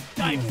call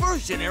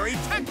diversionary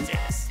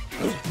tactics.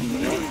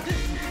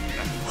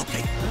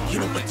 Okay, you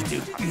know what to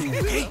do.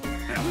 Okay?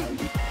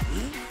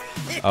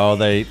 Oh,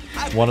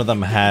 one of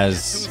them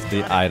has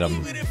the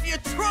item. Even if you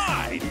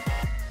tried.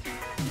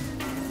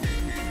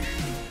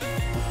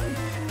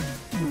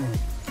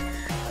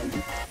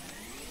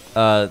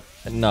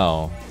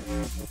 No.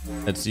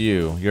 It's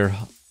you. You're...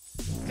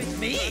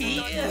 Me?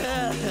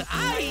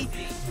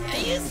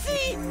 You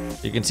see?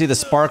 You can see the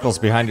sparkles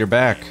behind your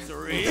back.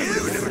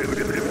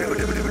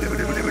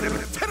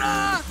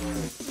 Ta-da!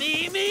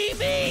 Me!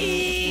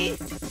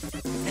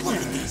 Look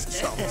at these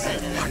chumps.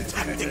 Our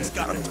tactics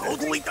got them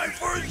totally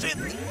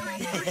diversioned.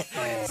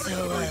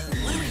 So,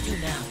 what do we do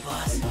now,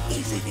 boss?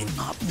 Isn't it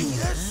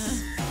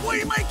obvious?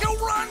 We make a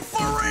run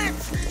for it!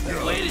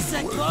 Wait a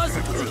sec, boss.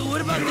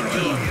 What about the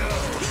key?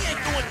 He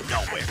ain't going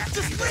nowhere.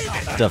 Just leave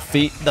it.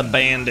 Defeat the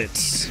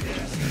bandits.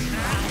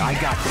 I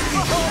got this.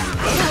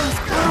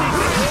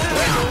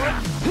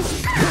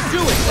 Do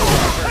it!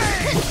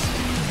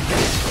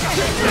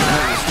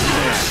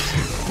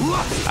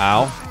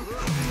 Ow.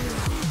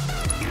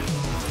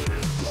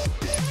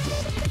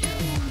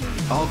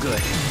 All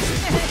good.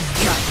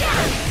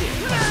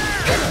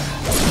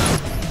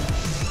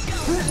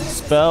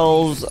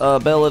 Spells,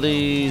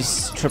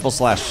 abilities, triple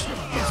slash.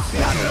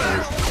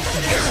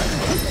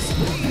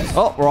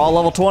 Oh, we're all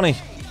level 20.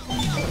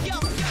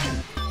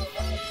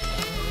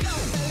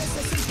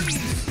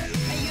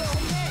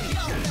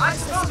 I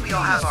suppose we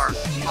all have our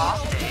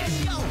off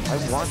days. I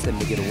want them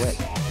to get away.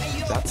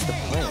 That's the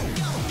plan.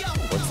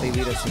 Once they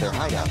lead us to their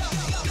hideout,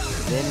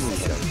 then we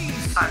hit them.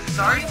 I'm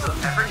sorry to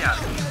have ever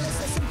doubted you.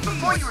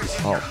 Before you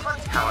resume your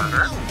hunt,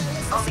 however,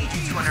 I'll need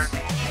you to unearth the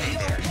key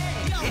there.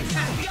 It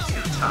shouldn't be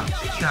too tough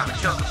if you have a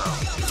chocobo.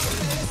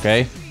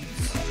 Okay.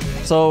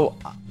 So,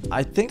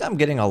 I think I'm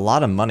getting a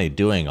lot of money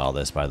doing all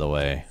this, by the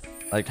way.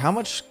 Like, how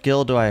much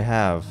skill do I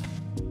have?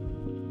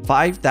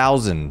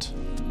 5,000.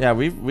 Yeah,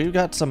 we've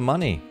got some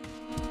money.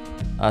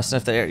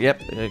 Sniff the air.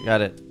 Yep,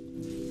 got it.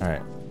 All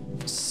right.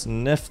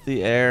 Sniff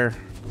the air.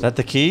 Is that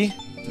the key?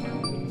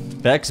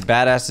 BECK'S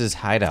Badass's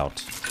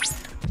hideout.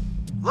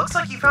 Looks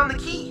like you found the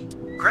key.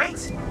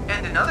 Great.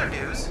 And in other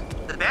news,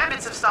 the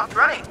bandits have stopped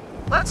running.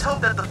 Let's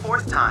hope that the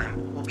fourth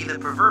time will be the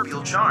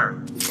proverbial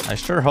charm. I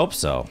sure hope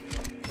so.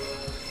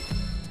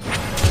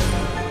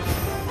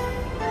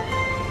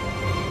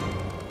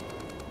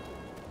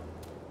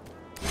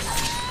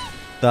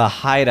 The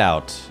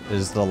hideout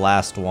is the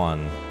last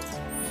one.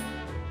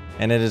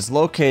 And it is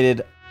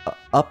located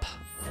up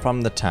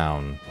from the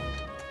town.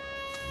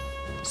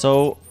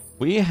 So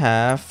we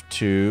have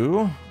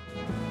to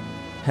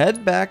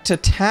head back to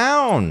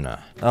town.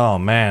 Oh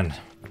man.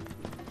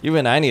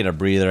 Even I need a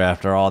breather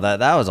after all that.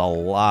 That was a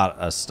lot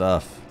of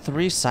stuff.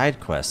 3 side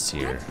quests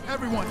here.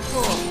 Everyone,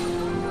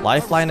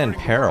 Lifeline and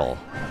Peril.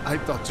 I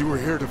thought you were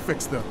here to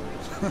fix them.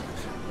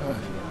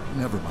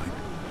 Never mind.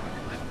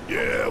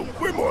 Yeah,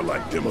 we're more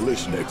like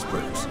demolition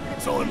experts.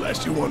 So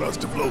unless you want us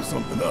to blow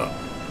something up.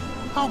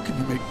 How can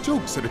you make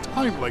jokes at a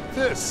time like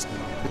this?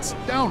 It's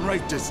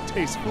downright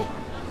distasteful.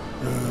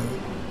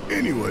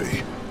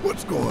 Anyway,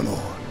 what's going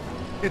on?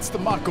 It's the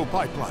Mako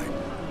pipeline.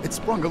 It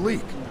sprung a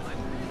leak.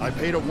 I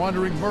paid a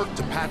wandering merc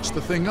to patch the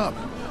thing up.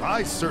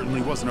 I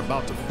certainly wasn't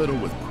about to fiddle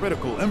with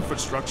critical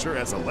infrastructure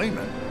as a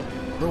layman.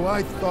 Though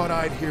I thought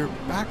I'd hear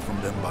back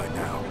from them by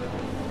now.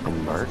 A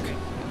merc?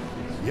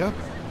 Yep.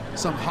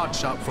 Some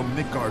hotshot from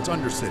Midgar's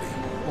Undercity.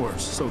 Or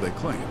so they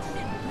claim.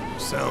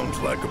 Sounds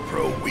like a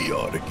pro we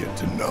ought to get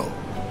to know.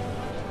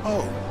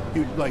 Oh,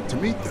 you'd like to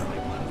meet them?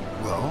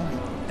 Well,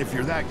 if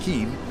you're that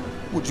keen,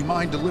 would you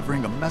mind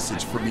delivering a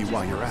message for me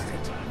while you're at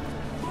it?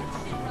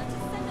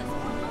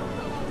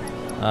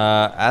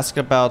 Ask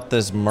about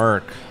this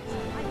merc.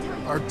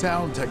 Our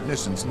town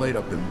technician's laid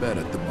up in bed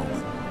at the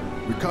moment,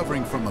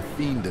 recovering from a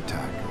fiend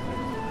attack.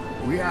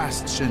 We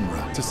asked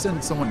Shinra to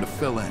send someone to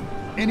fill in,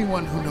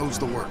 anyone who knows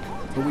the work,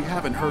 but we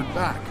haven't heard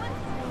back.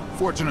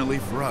 Fortunately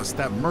for us,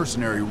 that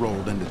mercenary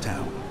rolled into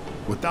town.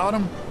 Without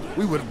him,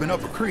 we would have been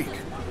up a creek.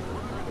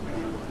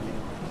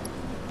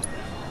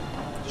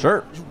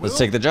 Sure. Let's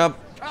take the job.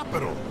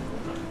 Capital.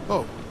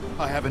 Oh,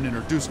 I haven't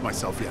introduced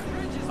myself yet.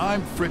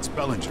 I'm Fritz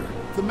Bellinger,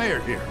 the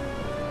mayor here.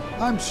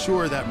 I'm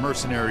sure that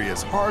mercenary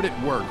is hard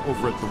at work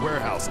over at the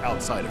warehouse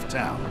outside of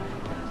town.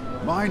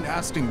 Mind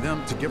asking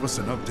them to give us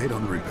an update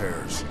on the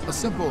repairs? A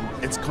simple,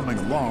 it's coming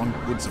along,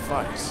 would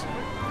suffice.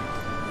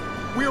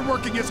 We're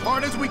working as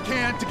hard as we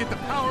can to get the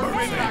power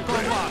grid back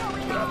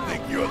online. But I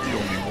think you're the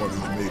only one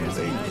who made his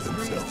aim for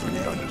themselves in the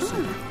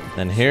undercity.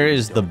 And here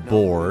is the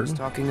board.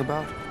 Talking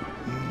about?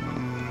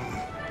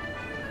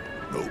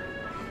 Nope,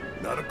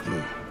 not a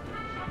clue.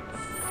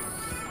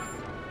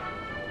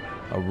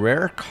 A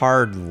rare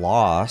card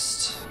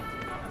lost.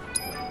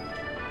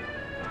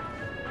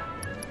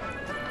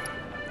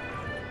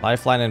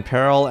 Lifeline in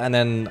peril, and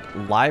then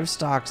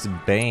Livestock's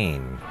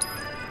Bane.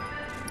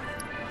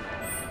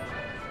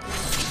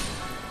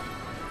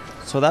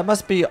 So that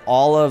must be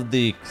all of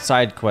the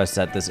side quests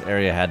that this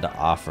area had to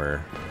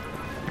offer.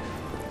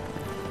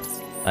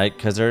 Right,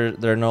 because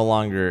they're no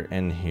longer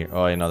in here.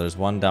 Oh, you know, there's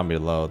one down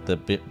below. The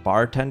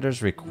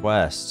bartender's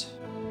request.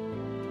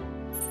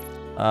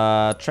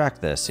 Track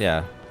this,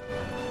 yeah.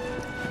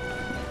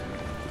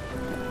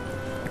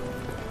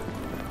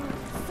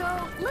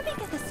 So, let me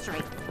get this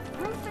straight.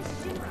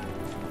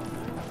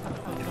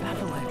 If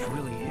Avalanche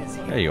really is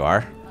here. There you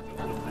are.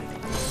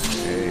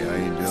 Hey, how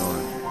you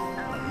doing?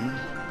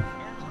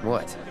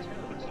 What?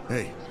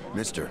 Hey,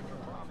 mister.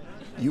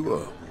 You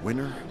a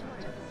winner?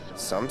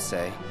 Some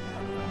say.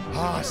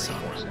 Awesome.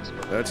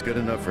 That's good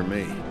enough for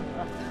me.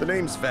 The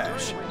name's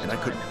Vash, and I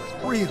could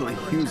really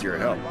use your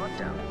help.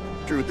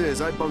 Truth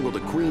is, I bungled a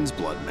Queen's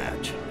Blood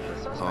match.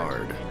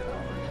 Hard.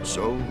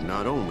 So,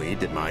 not only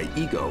did my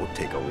ego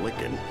take a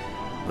licking,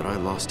 but I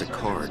lost a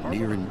card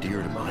near and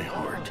dear to my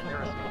heart.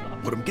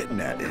 What I'm getting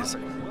at is,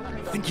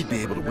 think you'd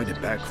be able to win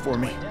it back for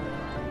me?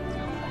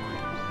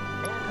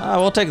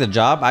 We'll take the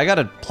job. I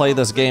gotta play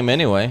this game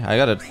anyway. I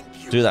gotta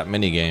do that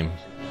mini game.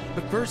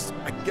 But first,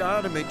 I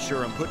gotta make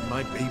sure I'm putting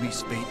my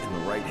baby's fate in the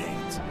right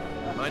hands.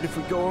 Mind if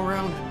we go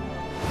around?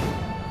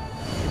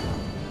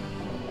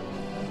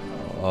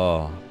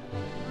 Oh.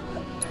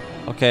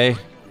 Okay.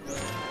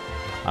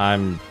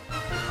 I'm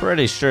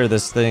pretty sure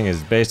this thing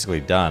is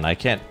basically done. I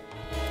can't...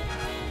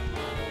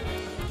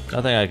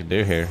 Nothing I can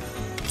do here.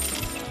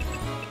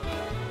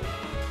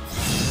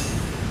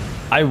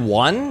 I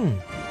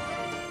won?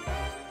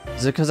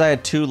 Is it because I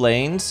had 2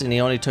 lanes and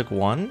he only took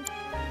 1?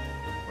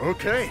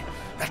 Okay,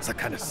 that's the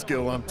kind of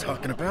skill I'm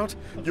talking about.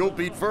 You'll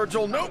beat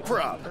Virgil, no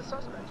problem.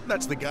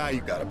 That's the guy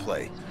you gotta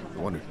play. The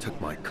one who took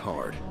my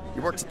card.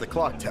 He works at the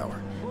clock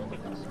tower.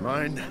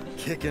 Mind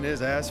kicking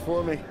his ass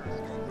for me?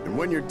 And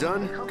when you're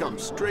done, come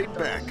straight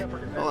back.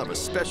 I'll have a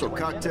special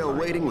cocktail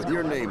waiting with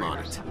your name on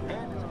it.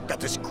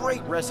 Got this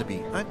great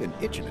recipe I've been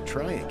itching to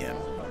try again.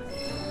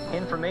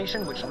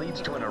 Information which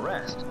leads to an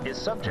arrest is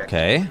subject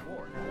Okay.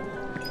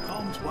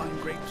 KALM's wine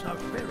grapes are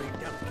very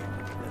delicate.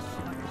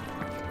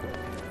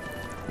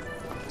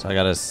 So I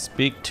gotta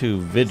speak to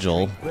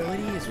Vigil.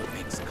 Tranquility is what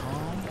makes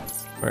KALM.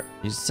 Where,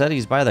 he said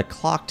he's by the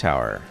clock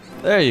tower.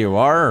 There you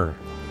are.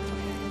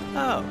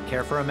 Oh,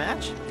 care for a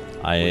match?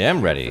 I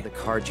am ready. The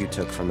card you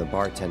took from the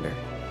bartender.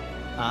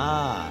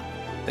 Ah,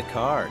 the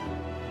card.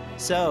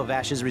 So,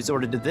 Vash has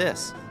resorted to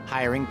this,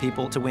 hiring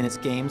people to win its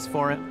games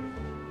for him?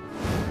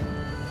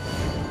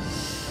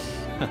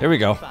 Here we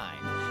go. Fine,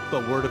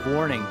 but word of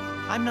warning,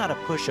 I'm not a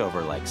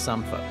pushover like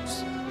some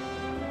folks.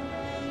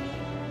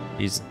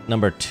 He's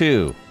number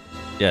 2.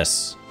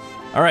 Yes.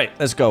 All right,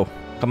 let's go.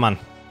 Come on.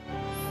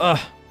 Ugh,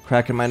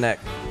 cracking my neck.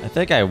 I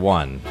think I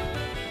won.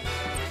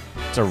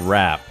 It's a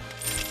wrap.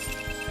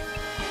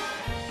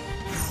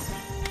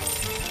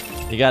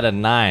 You got a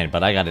 9,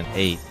 but I got an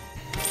 8.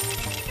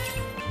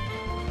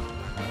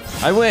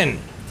 I win!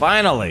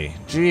 Finally!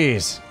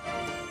 Jeez.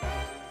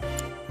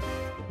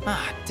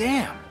 Ah,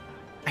 damn.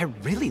 I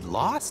really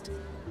lost?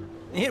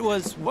 It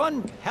was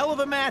one hell of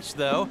a match,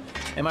 though.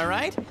 Am I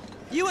right?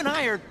 You and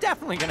I are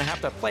definitely gonna have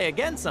to play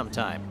again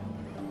sometime.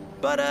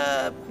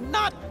 But,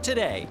 not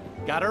today.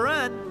 Gotta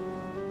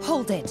run.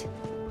 Hold it.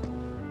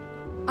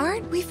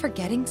 Aren't we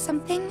forgetting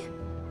something?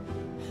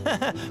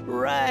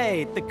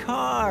 Right, the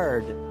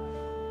card.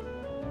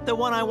 The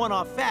one I won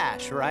off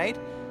Vash, right?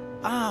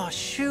 Oh,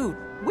 shoot.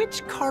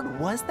 Which card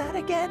was that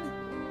again?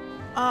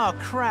 Oh,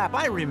 crap,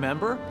 I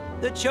remember.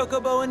 The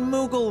Chocobo and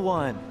Moogle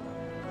one.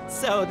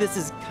 So this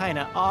is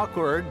kinda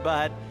awkward,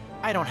 but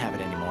I don't have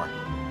it anymore.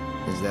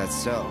 Is that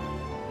so?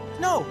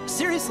 No,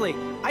 seriously,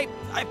 I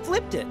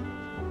flipped it.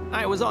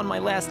 I was on my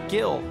last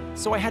gill,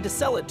 so I had to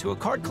sell it to a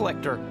card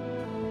collector.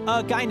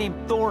 A guy named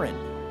Thorin.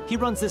 He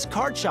runs this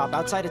card shop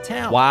outside of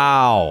town.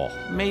 Wow.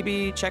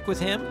 Maybe check with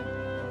him?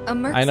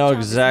 I know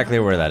exactly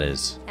where that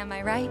is. Am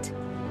I right?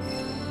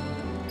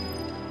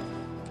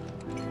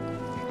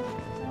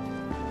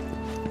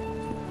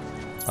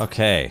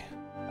 Okay.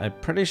 I'm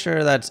pretty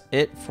sure that's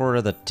it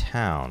for the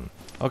town.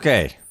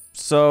 Okay.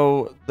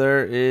 So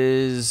there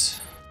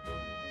is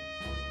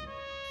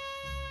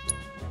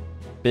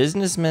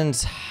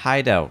Businessman's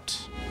Hideout.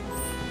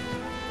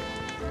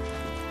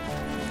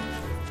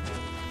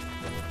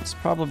 It's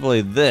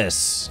probably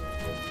this.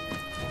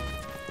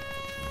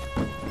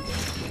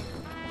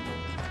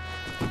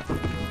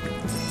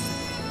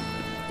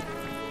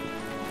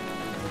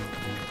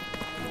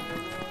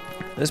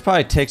 This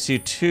probably takes you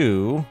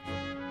to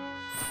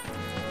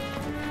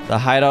the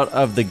hideout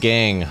of the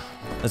gang.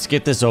 Let's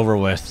get this over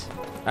with.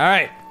 All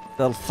right,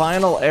 the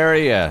final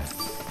area,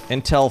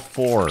 Intel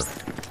 4.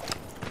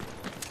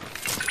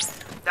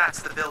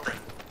 That's the building.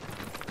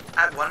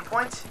 At one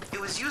point, it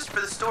was used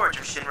for the storage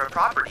of Shinra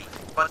property,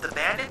 but the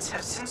bandits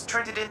have since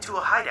turned it into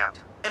a hideout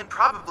and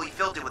probably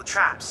filled it with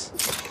traps.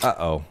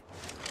 Uh-oh.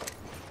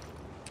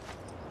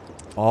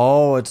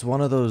 Oh, it's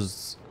one of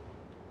those...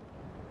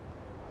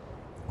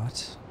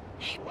 What?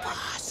 Hey,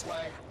 boss.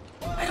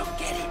 I don't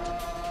get it.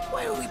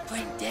 Why are we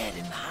playing dead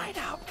in the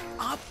hideout?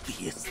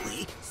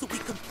 Obviously, so we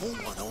can pull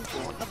one over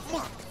on the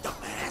mark,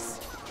 dumbass.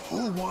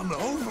 Pull one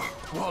over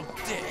while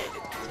dead.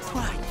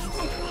 Try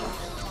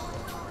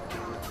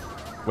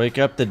Wake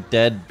up the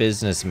dead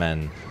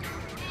businessmen.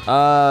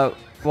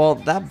 Well,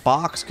 that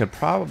box could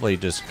probably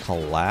just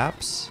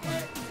collapse.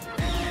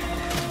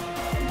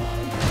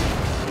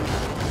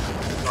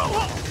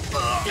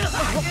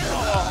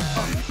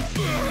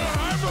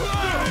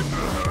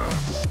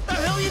 The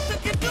hell you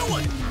think you're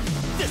doing?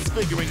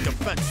 Disfiguring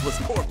defenseless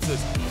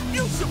corpses.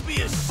 You should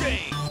be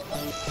ashamed.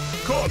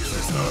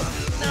 Corpses, huh?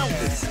 Now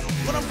listen,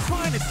 what I'm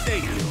trying to say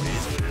here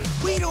is,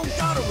 we don't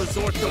gotta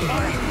resort to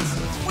violence.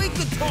 We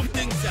can talk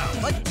things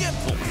out like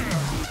gentlemen.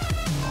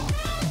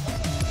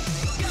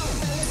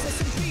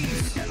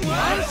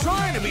 I'm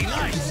trying to be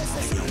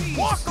nice. You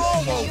walk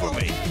all over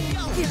me.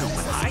 You know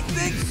what I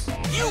think?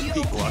 You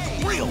people are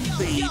the real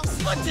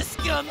thieves. Bunch of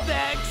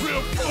scumbags.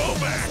 Real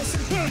fullbacks.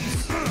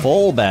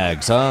 Full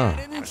bags, huh?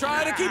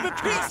 Try to keep it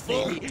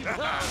peaceful.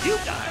 You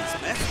guys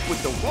messed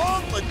with the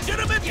wrong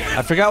legitimate.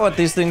 I forgot what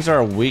these things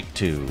are weak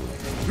to.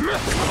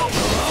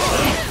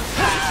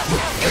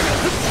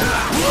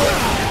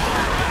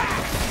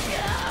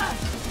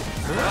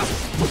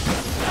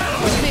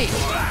 With me.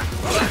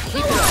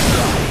 Keep it up.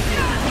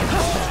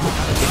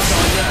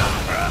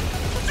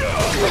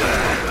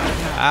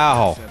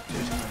 Ow. I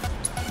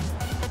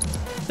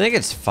think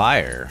it's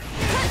fire.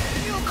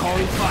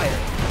 Calling fire.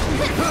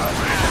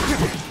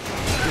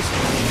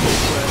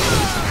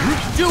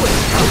 Do it.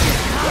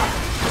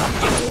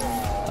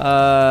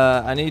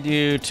 I need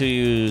you to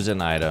use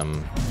an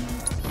item.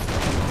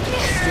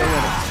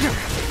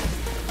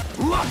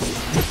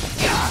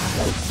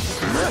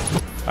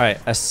 Alright,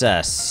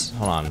 assess.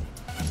 Hold on.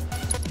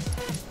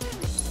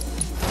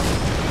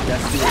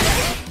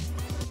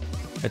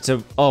 It's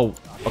a... Oh,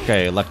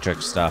 okay,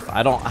 electric stuff.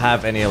 I don't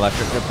have any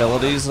electric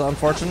abilities,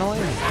 unfortunately.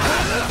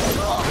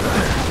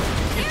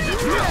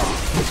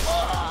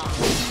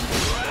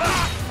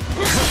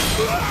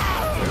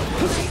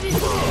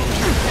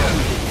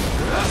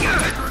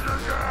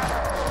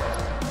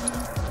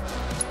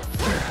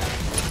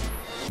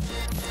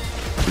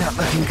 Not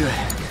looking good.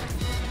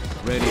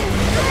 Ready.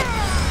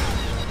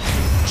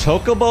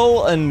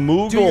 Chocobo and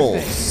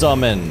Moogle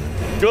summon.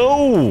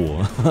 Go!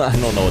 I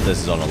don't know what this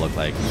is gonna look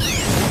like.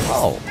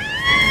 Oh.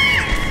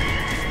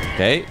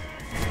 Okay.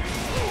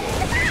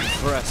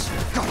 Press.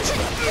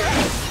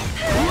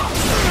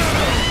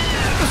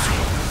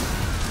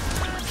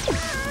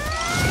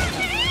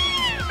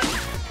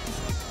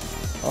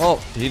 Oh,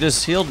 he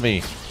just healed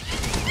me.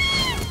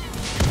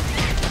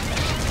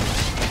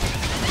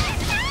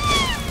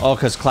 Oh,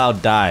 because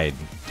Cloud died.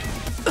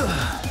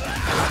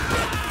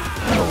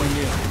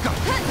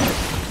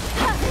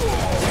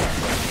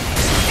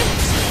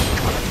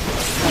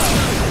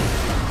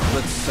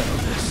 Let's settle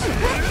this.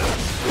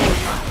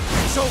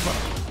 It's over.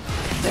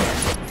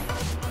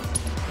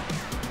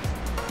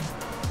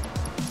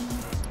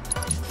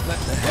 Let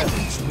the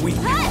heavens weep.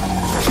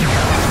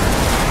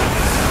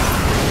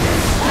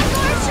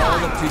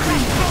 All up to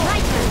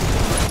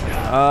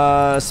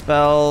you.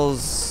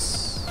 Spells.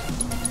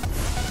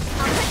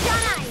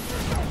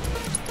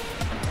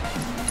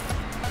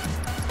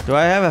 Do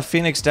I have a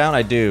Phoenix down?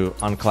 I do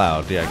on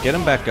Cloud. Yeah, get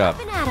him back up.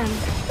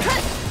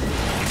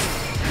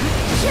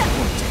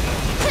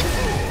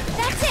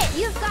 That's it.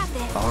 You've got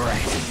this. All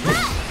right.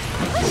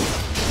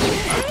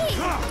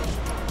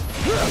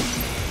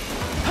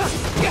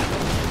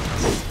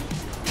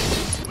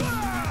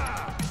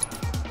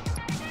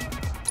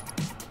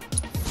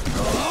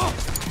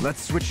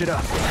 Let's switch it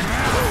up.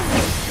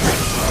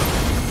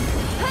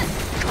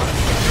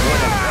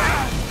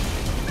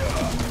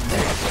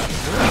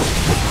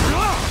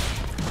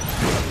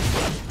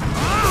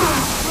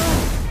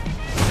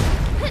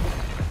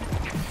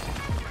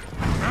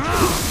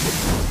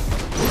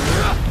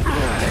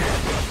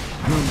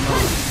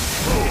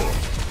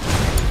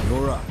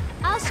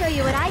 I'll show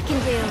you what I can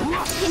do.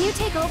 Can you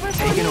take over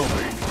for me?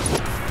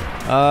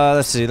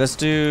 Let's see. Let's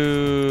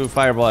do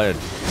Fireblooded.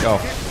 Go.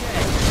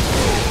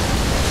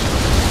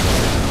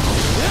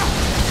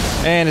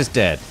 And it's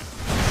dead.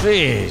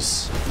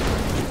 Jeez.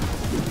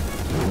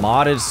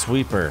 Modded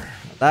sweeper.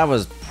 That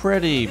was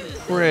pretty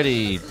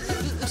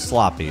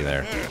sloppy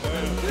there.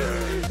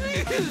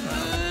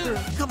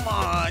 Come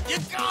on, you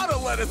gotta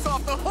let us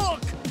off the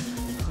hook.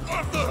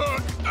 Off the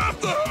hook.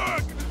 Off the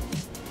hook.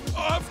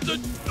 Off the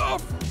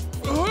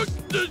hook.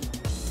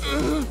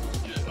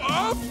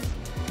 Off.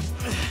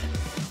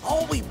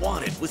 All we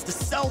wanted was to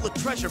sell the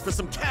treasure for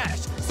some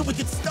cash so we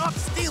could stop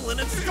stealing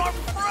and start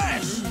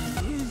fresh!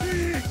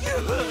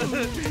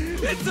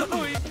 It's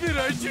always been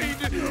our dream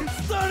to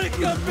start a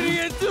company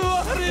and do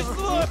honest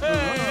work!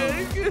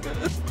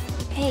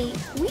 Hey,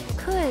 we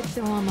could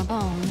throw him a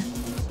bone.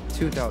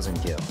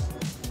 2,000 gil.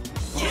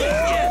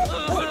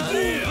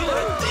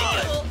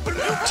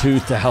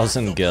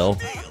 2,000 gil.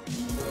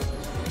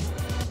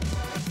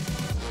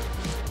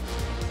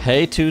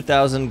 Hey,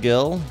 2,000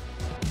 gil.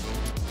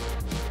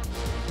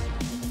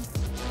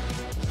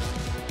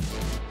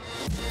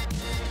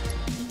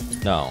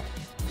 No.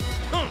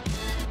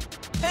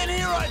 And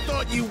here I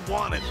thought you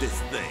wanted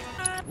this thing.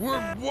 We're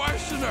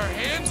washing our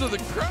hands of the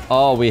crap.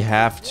 Oh, we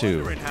have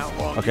to.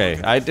 Okay,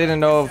 I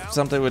didn't know if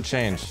something would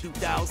change.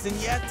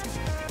 2,000 yet?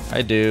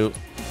 I do.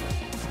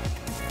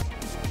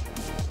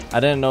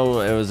 I didn't know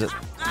it was.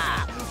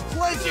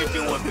 Pleasure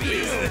doing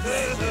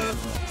business.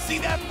 See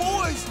that,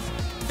 boys?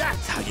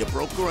 That's how you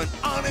broker an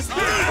honest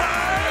deal.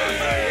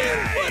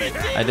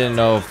 I didn't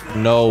know if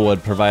no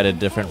would provide a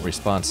different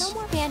response. No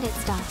more bandit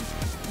stuff.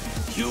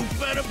 You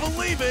better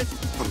believe it.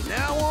 From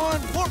now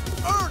on, we're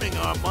earning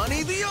our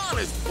money the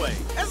honest way.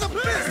 As a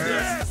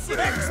business.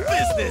 Next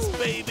business,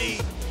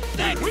 baby.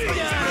 Next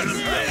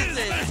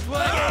business.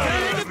 What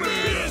kind of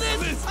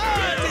business?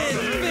 Honest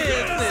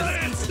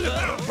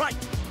business. Right.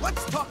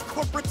 Let's talk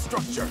corporate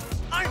structure.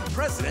 I'm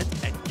president,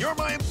 and you're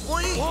my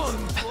employee.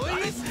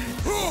 Employees?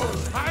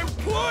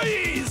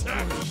 Employees!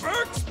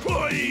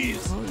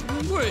 Employees!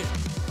 Wait,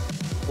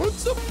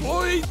 what's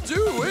employee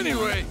do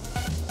anyway?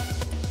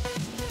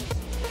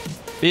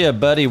 Be a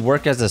buddy,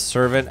 work as a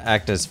servant,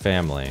 act as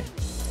family.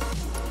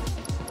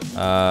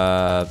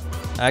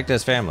 Act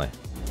as family.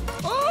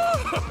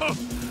 Oh,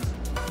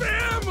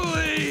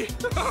 family!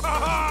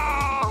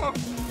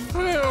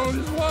 I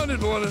always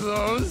wanted one of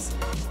those.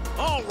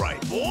 All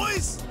right,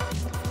 boys.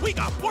 We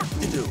got work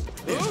to do.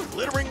 There's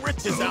glittering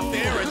riches out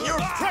there, and your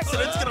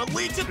president's gonna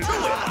lead you to it.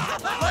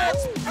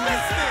 Let's business!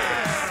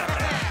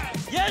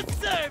 Yes,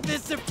 sir,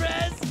 Mr.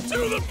 Press! To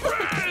the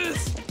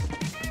press!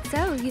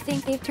 So, you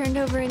think they've turned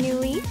over a new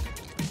leaf?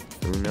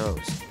 Who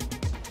knows?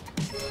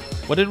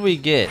 What did we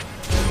get?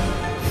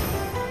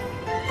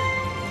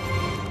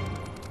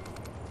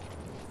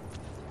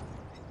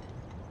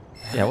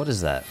 Yeah, what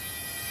is that?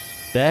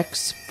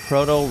 BECK'S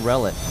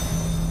PROTORELIC.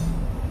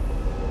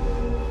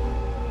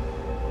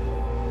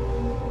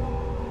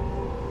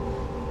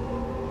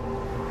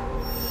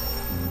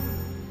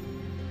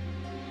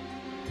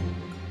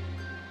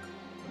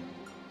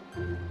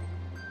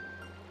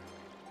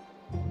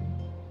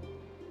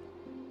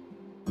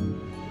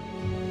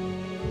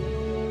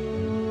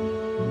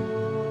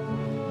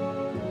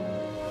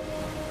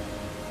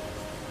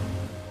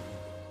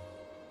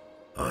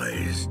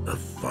 Eyes of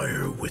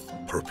fire with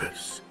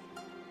purpose.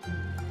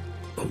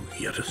 Oh,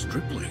 yet a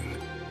stripling.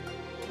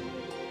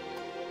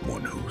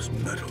 One whose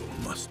mettle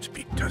must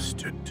be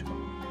tested.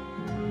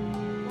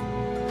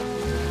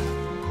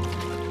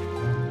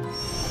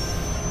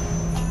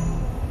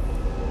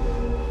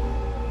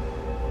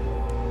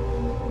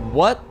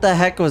 What the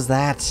heck was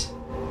that?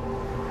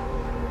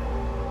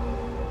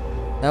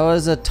 That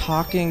was a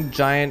talking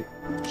giant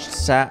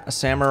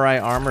samurai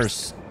armor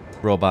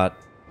robot.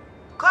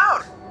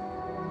 Cloud!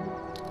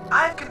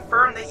 I have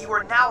confirmed that you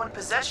are now in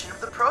possession of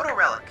the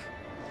proto-relic.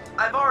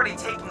 I've already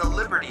taken the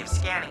liberty of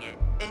scanning it,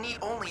 and need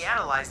only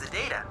analyze the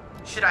data.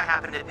 Should I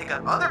happen to pick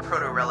up other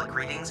proto-relic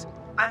readings,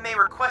 I may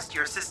request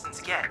your assistance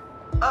again.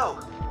 Oh,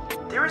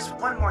 there is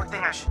one more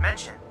thing I should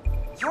mention.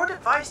 Your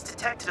device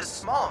detected a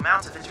small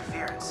amount of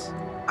interference.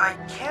 I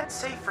can't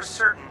say for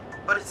certain,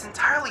 but it's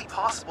entirely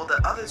possible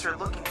that others are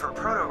looking for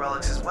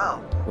proto-relics as well.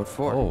 What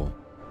for? Oh.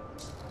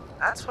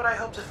 That's what I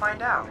hope to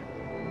find out.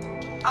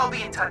 I'll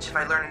be in touch if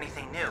I learn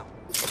anything new.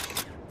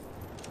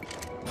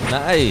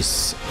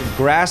 Nice.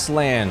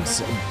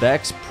 Grasslands.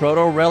 BECK'S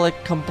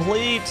Proto-Relic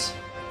complete.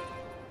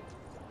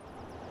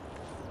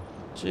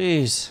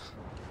 Jeez.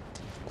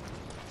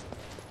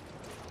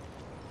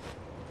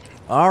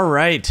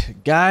 Alright,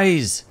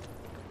 guys.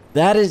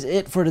 That is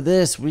it for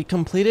this. We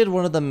completed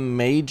one of the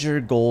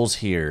major goals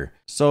here.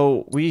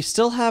 So we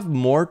still have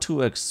more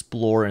to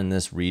explore in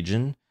this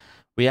region.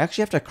 We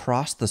actually have to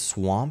cross the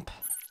swamp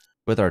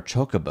with our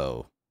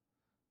chocobo.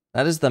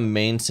 That is the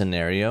main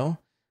scenario.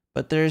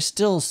 But there's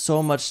still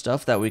so much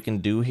stuff that we can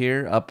do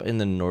here up in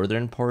the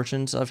northern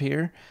portions of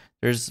here.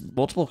 There's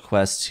multiple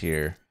quests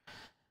here.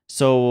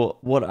 So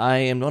what I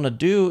am going to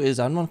do is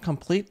I'm going to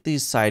complete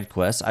these side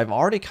quests. I've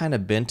already kind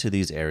of been to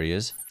these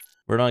areas.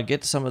 We're going to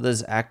get some of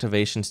this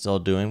activation still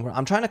doing.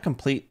 I'm trying to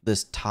complete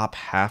this top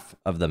half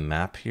of the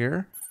map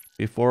here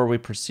before we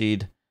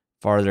proceed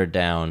farther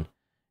down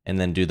and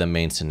then do the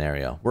main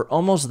scenario. We're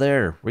almost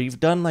there.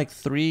 We've done like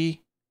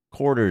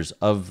 3/4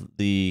 of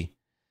the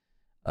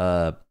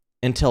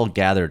intel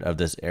gathered of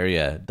this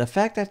area. The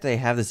fact that they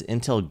have this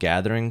intel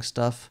gathering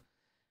stuff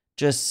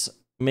just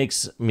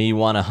makes me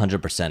want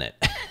 100% it.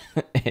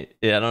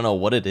 I don't know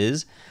what it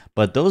is,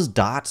 but those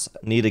dots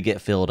need to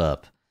get filled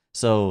up.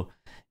 So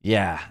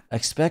yeah,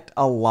 expect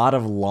a lot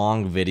of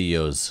long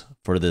videos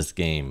for this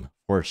game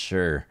for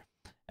sure.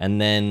 and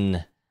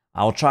then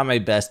I'll try my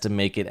best to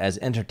make it as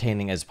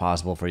entertaining as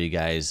possible for you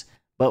guys.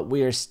 But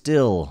we are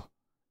still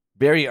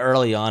very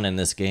early on in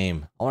this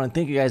game. I want to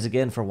thank you guys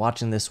again for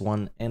watching this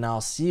one, and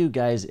I'll see you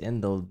guys in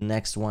the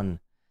next one.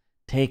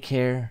 Take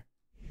care.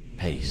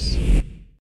 Peace.